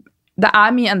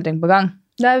mye endring på gang.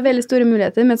 Det er veldig store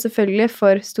muligheter, men selvfølgelig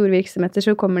for store virksomheter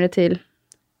så kommer det til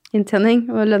inntjening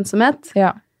og lønnsomhet.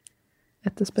 Ja.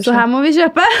 Så her må vi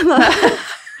kjøpe.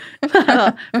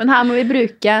 Men her må vi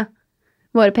bruke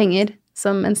våre penger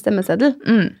som en stemmeseddel.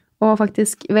 Og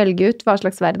faktisk velge ut hva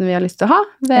slags verden vi har lyst til å ha,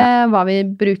 ved hva vi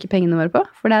bruker pengene våre på.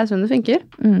 For det er sånn det funker.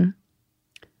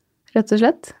 Rett og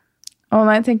slett. Å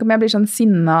nei, tenk om jeg blir sånn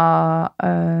sinna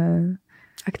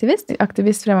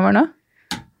aktivist fremover nå.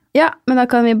 Ja, men da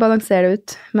kan vi balansere det ut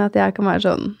med at jeg kan være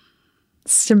sånn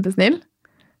kjempesnill.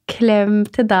 Klem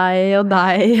til deg og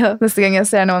deg. Neste gang jeg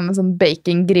ser noen med sånn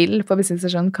baking-grill på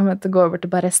bensinstasjonen, kan jeg til gå over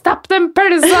til bare stapp den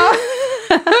pølsa!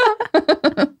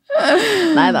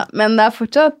 Neida, men det er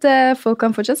fortsatt, folk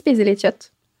kan fortsatt spise litt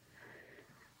kjøtt.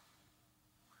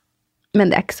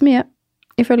 Men det er ikke så mye,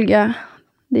 ifølge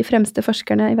de fremste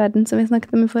forskerne i verden som vi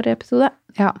snakket om i forrige episode.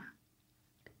 Ja.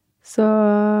 Så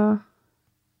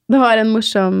det var en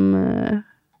morsom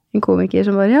en komiker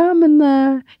som bare, ja, men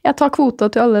jeg tar kvota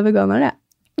til alle veganere.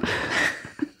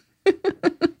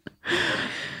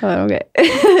 Ok.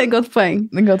 Godt poeng.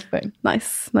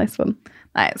 Nice one.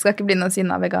 Nei, jeg skal ikke bli noen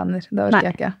sinna veganer. Det orker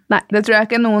jeg ikke. Nei. Det tror jeg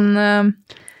ikke noen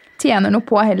tjener noe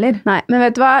på heller. Nei, men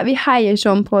vet du hva? Vi heier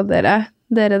sånn på dere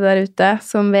der ute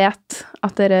som vet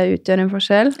at dere utgjør en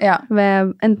forskjell. Ja.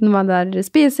 Ved enten hva dere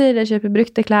spiser, dere kjøper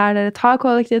brukte klær, dere tar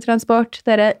kollektivtransport,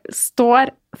 dere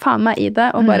står faen meg i det,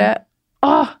 og bare,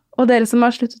 og dere som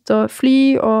har sluttet å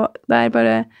fly, og det er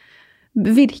bare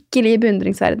virkelig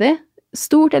beundringsverdig.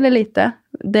 Stort eller lite,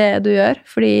 det du gjør,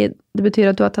 fordi det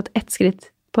betyr at du har tatt ett skritt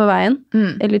på veien,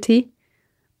 eller 10,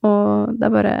 og det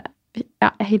er bare,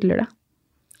 ja, jeg hyller det.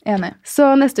 Enig.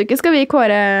 Så neste uke skal vi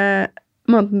kåre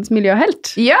månedens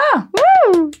miljøhelt. Ja!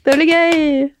 Woo! Det blir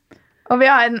gøy! Og vi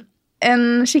har en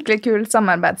skikkelig kul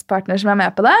samarbeidspartner som er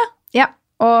med på det. Ja.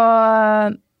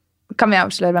 Og kan vi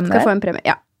avsløre hvem det er? Skal få en premie,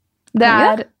 ja. Det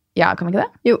er, ja, kan vi ikke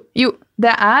det? Jo.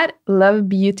 Det er Love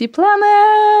Beauty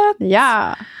Planet!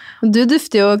 Ja. Du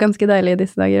dufter jo ganske deilig i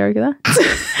disse dager, gjør du ikke det?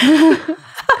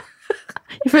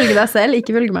 Ifølge deg selv,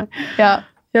 ikke ifølge meg. Ja,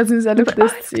 jeg synes jeg lukter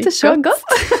sykt så godt.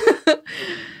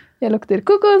 Jeg lukter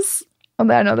kokos, og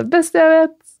det er noe av det beste jeg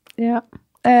vet. Ja.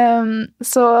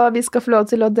 Så vi skal få lov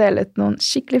til å dele ut noen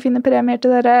skikkelig fine premier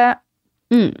til dere.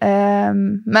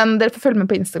 Men dere får følge med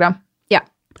på Instagram. Ja.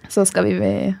 Så skal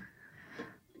vi...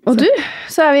 Og du,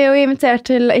 så er vi jo invitert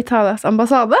til Italias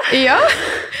ambassade. Ja.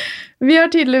 Vi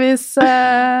har tydeligvis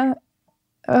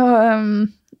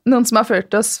noen som har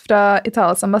ført oss fra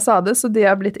Italias ambassade, så de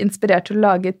har blitt inspirert til å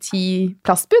lage 10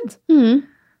 plastbud.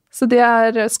 Så de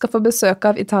skal få besøk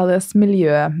av Italias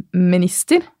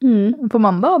miljøminister på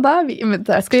mandag, og da er vi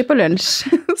invitert. Skal vi på lunsj?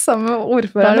 Sammen med Da er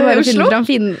ordføreren det i bare å Oslo. finne fram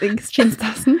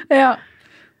finstasen. Ja.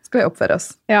 Skal vi oppføre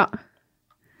oss. Ja.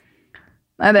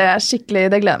 Nei, det er skikkelig,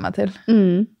 det gleder jeg meg til.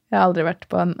 Jeg har aldri vært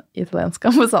på en italiensk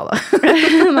ambassade.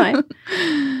 Nei.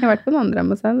 Jeg har vært på den andre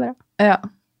ambassaden. Ja.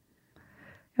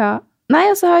 Ja. Nei,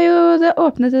 og så har jo det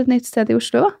åpnet et nytt sted i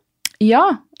Oslo, da. Ja.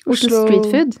 Oslo Street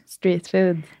Food. Street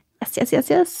Food.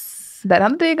 Yes. Der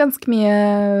hadde de ganske mye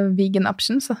vegan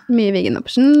options. Så. Mye vegan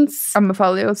options.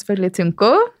 Anbefaler jo selvfølgelig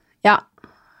Tunko. Ja.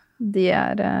 De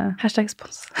er...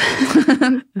 #spons.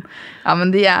 Ja,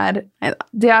 men de er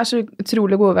så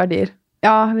utrolig gode verdier.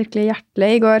 Ja, virkelig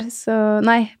hjertelig. I går,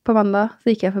 på mandag,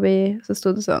 så gikk jeg forbi, så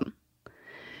stod det sånn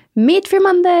Meat for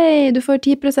Monday! Du får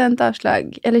 10%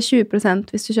 avslag, eller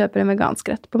 20% hvis du kjøper en vegansk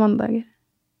rett på mandager.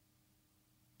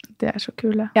 De er så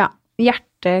kule. Ja,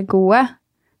 hjertegode.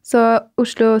 Så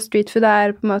Oslo Street Food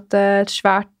er på en måte et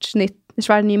svært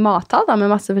ny mathall da, med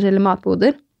masse forskjellige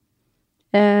matboder.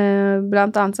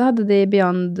 Blant annet så hadde de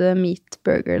Beyond Meat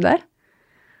Burger der.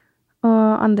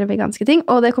 Og andre veganske ting.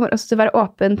 Og det kommer også til å være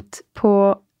åpent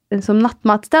som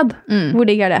nattmatsted. Hvor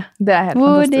digg er det? Det er helt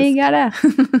Hvor fantastisk. digg er det?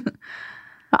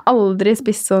 Jeg har aldri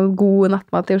spist sånn god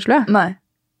nattmat i Oslo. Nei.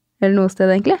 Eller noe sted,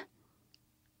 egentlig.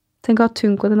 Tenk å ha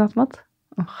Tunko til nattmat.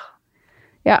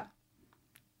 Ja.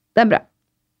 Det er bra.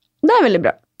 Det er veldig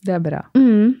bra. Det er bra.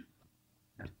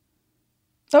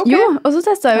 Okay. Jo, og så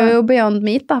testet jeg jo Beyond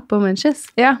Meat da, på Munchies.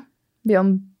 Ja.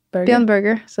 Beyond Burger. Beyond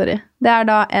Burger, sorry. Det er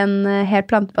da en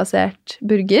helt plantebasert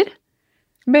burger.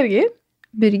 Burger.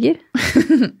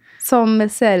 Som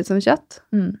ser ut som kjøtt.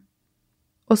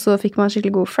 Og så fikk man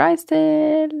skikkelig gode fries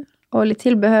til, og litt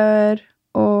tilbehør,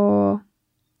 og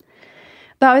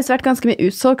det har visst vært ganske mye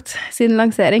utsolgt siden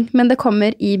lansering, men det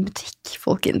kommer i butikk,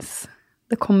 folkens.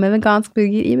 det kommer vegansk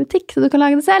burger i butikk, så du kan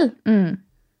lage det selv.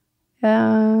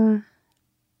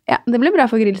 Ja, det blir bra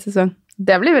for grillsesong.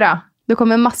 Det blir bra. Det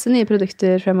kommer masse nye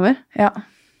produkter fremover. Ja.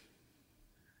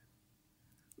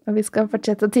 Og vi skal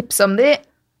fortsette å tipse om de.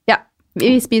 Ja,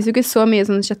 vi spiser jo ikke så mye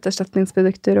sånne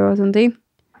kjøtterstatningsprodukter og sånne ting.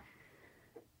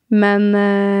 Men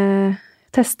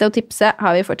teste og tipse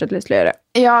har vi fortsatt lyst til å gjøre.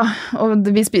 Ja, og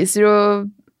vi spiser jo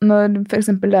når for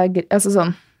eksempel det altså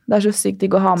sånn, det så sykt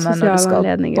digg å ha med når du skal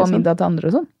på middag til andre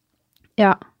og sånn.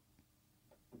 Ja.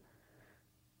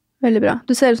 Veldig bra.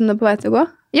 Du ser ut som du er på vei til å gå?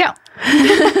 Ja.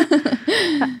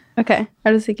 Ok, er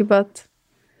du sikker på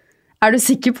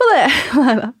det?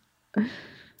 Neida.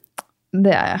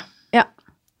 Det er jeg. Ja.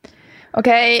 Ok,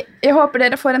 jeg håper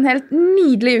dere får en helt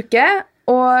nydelig uke,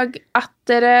 og at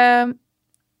dere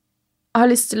har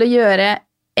lyst til å gjøre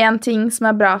en ting som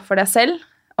er bra for deg selv,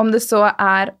 om det så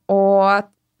er å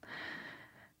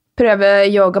prøve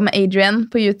yoga med Adrian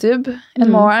på YouTube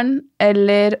en morgen,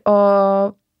 eller å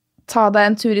ta deg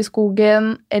en tur i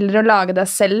skogen, eller å lage deg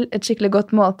selv et skikkelig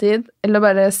godt måltid, eller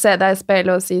bare se deg i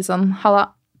speilet og si sånn, halla,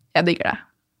 jeg digger deg.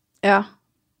 Ja.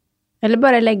 Eller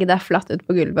bare legge deg flatt ut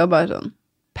på gulvet og bare sånn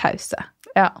pause.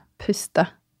 Ja. Puste.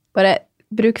 Bare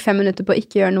bruk 5 minutter på å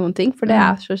ikke gjøre noen ting, for det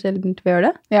er så sjeldent vi gjør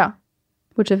det. Ja.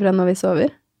 Bortsett fra når vi sover.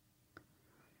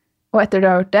 Og etter du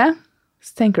har gjort det,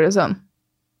 så tenker du sånn,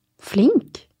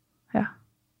 flink. Ja.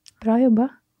 Bra jobba.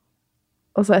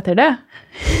 Og så etter det,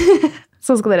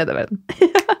 så skal du redde verden.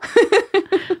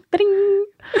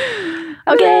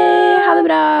 Ok, ha det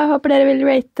bra. Håper dere vil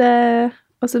rate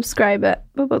og subscribe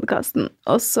på podcasten.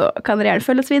 Og så kan dere gjerne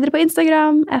følge oss videre på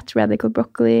Instagram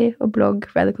 @radicalbroccoli og blogg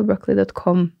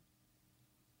radicalbroccoli.com.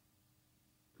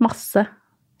 Masse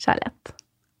kjærlighet.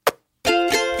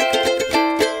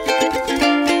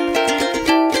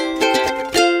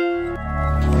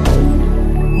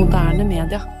 Moderne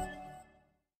media.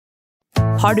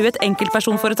 Har du et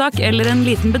enkeltpersonforetak eller en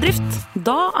liten bedrift?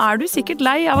 Da er du sikkert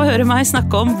lei av å høre meg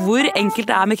snakke om hvor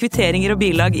enkelt det er med kvitteringer og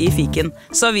bilag i fiken.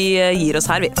 Så vi gir oss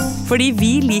her, vi. Fordi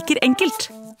vi liker enkelt.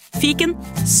 Fiken,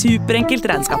 superenkelt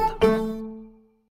regnskap.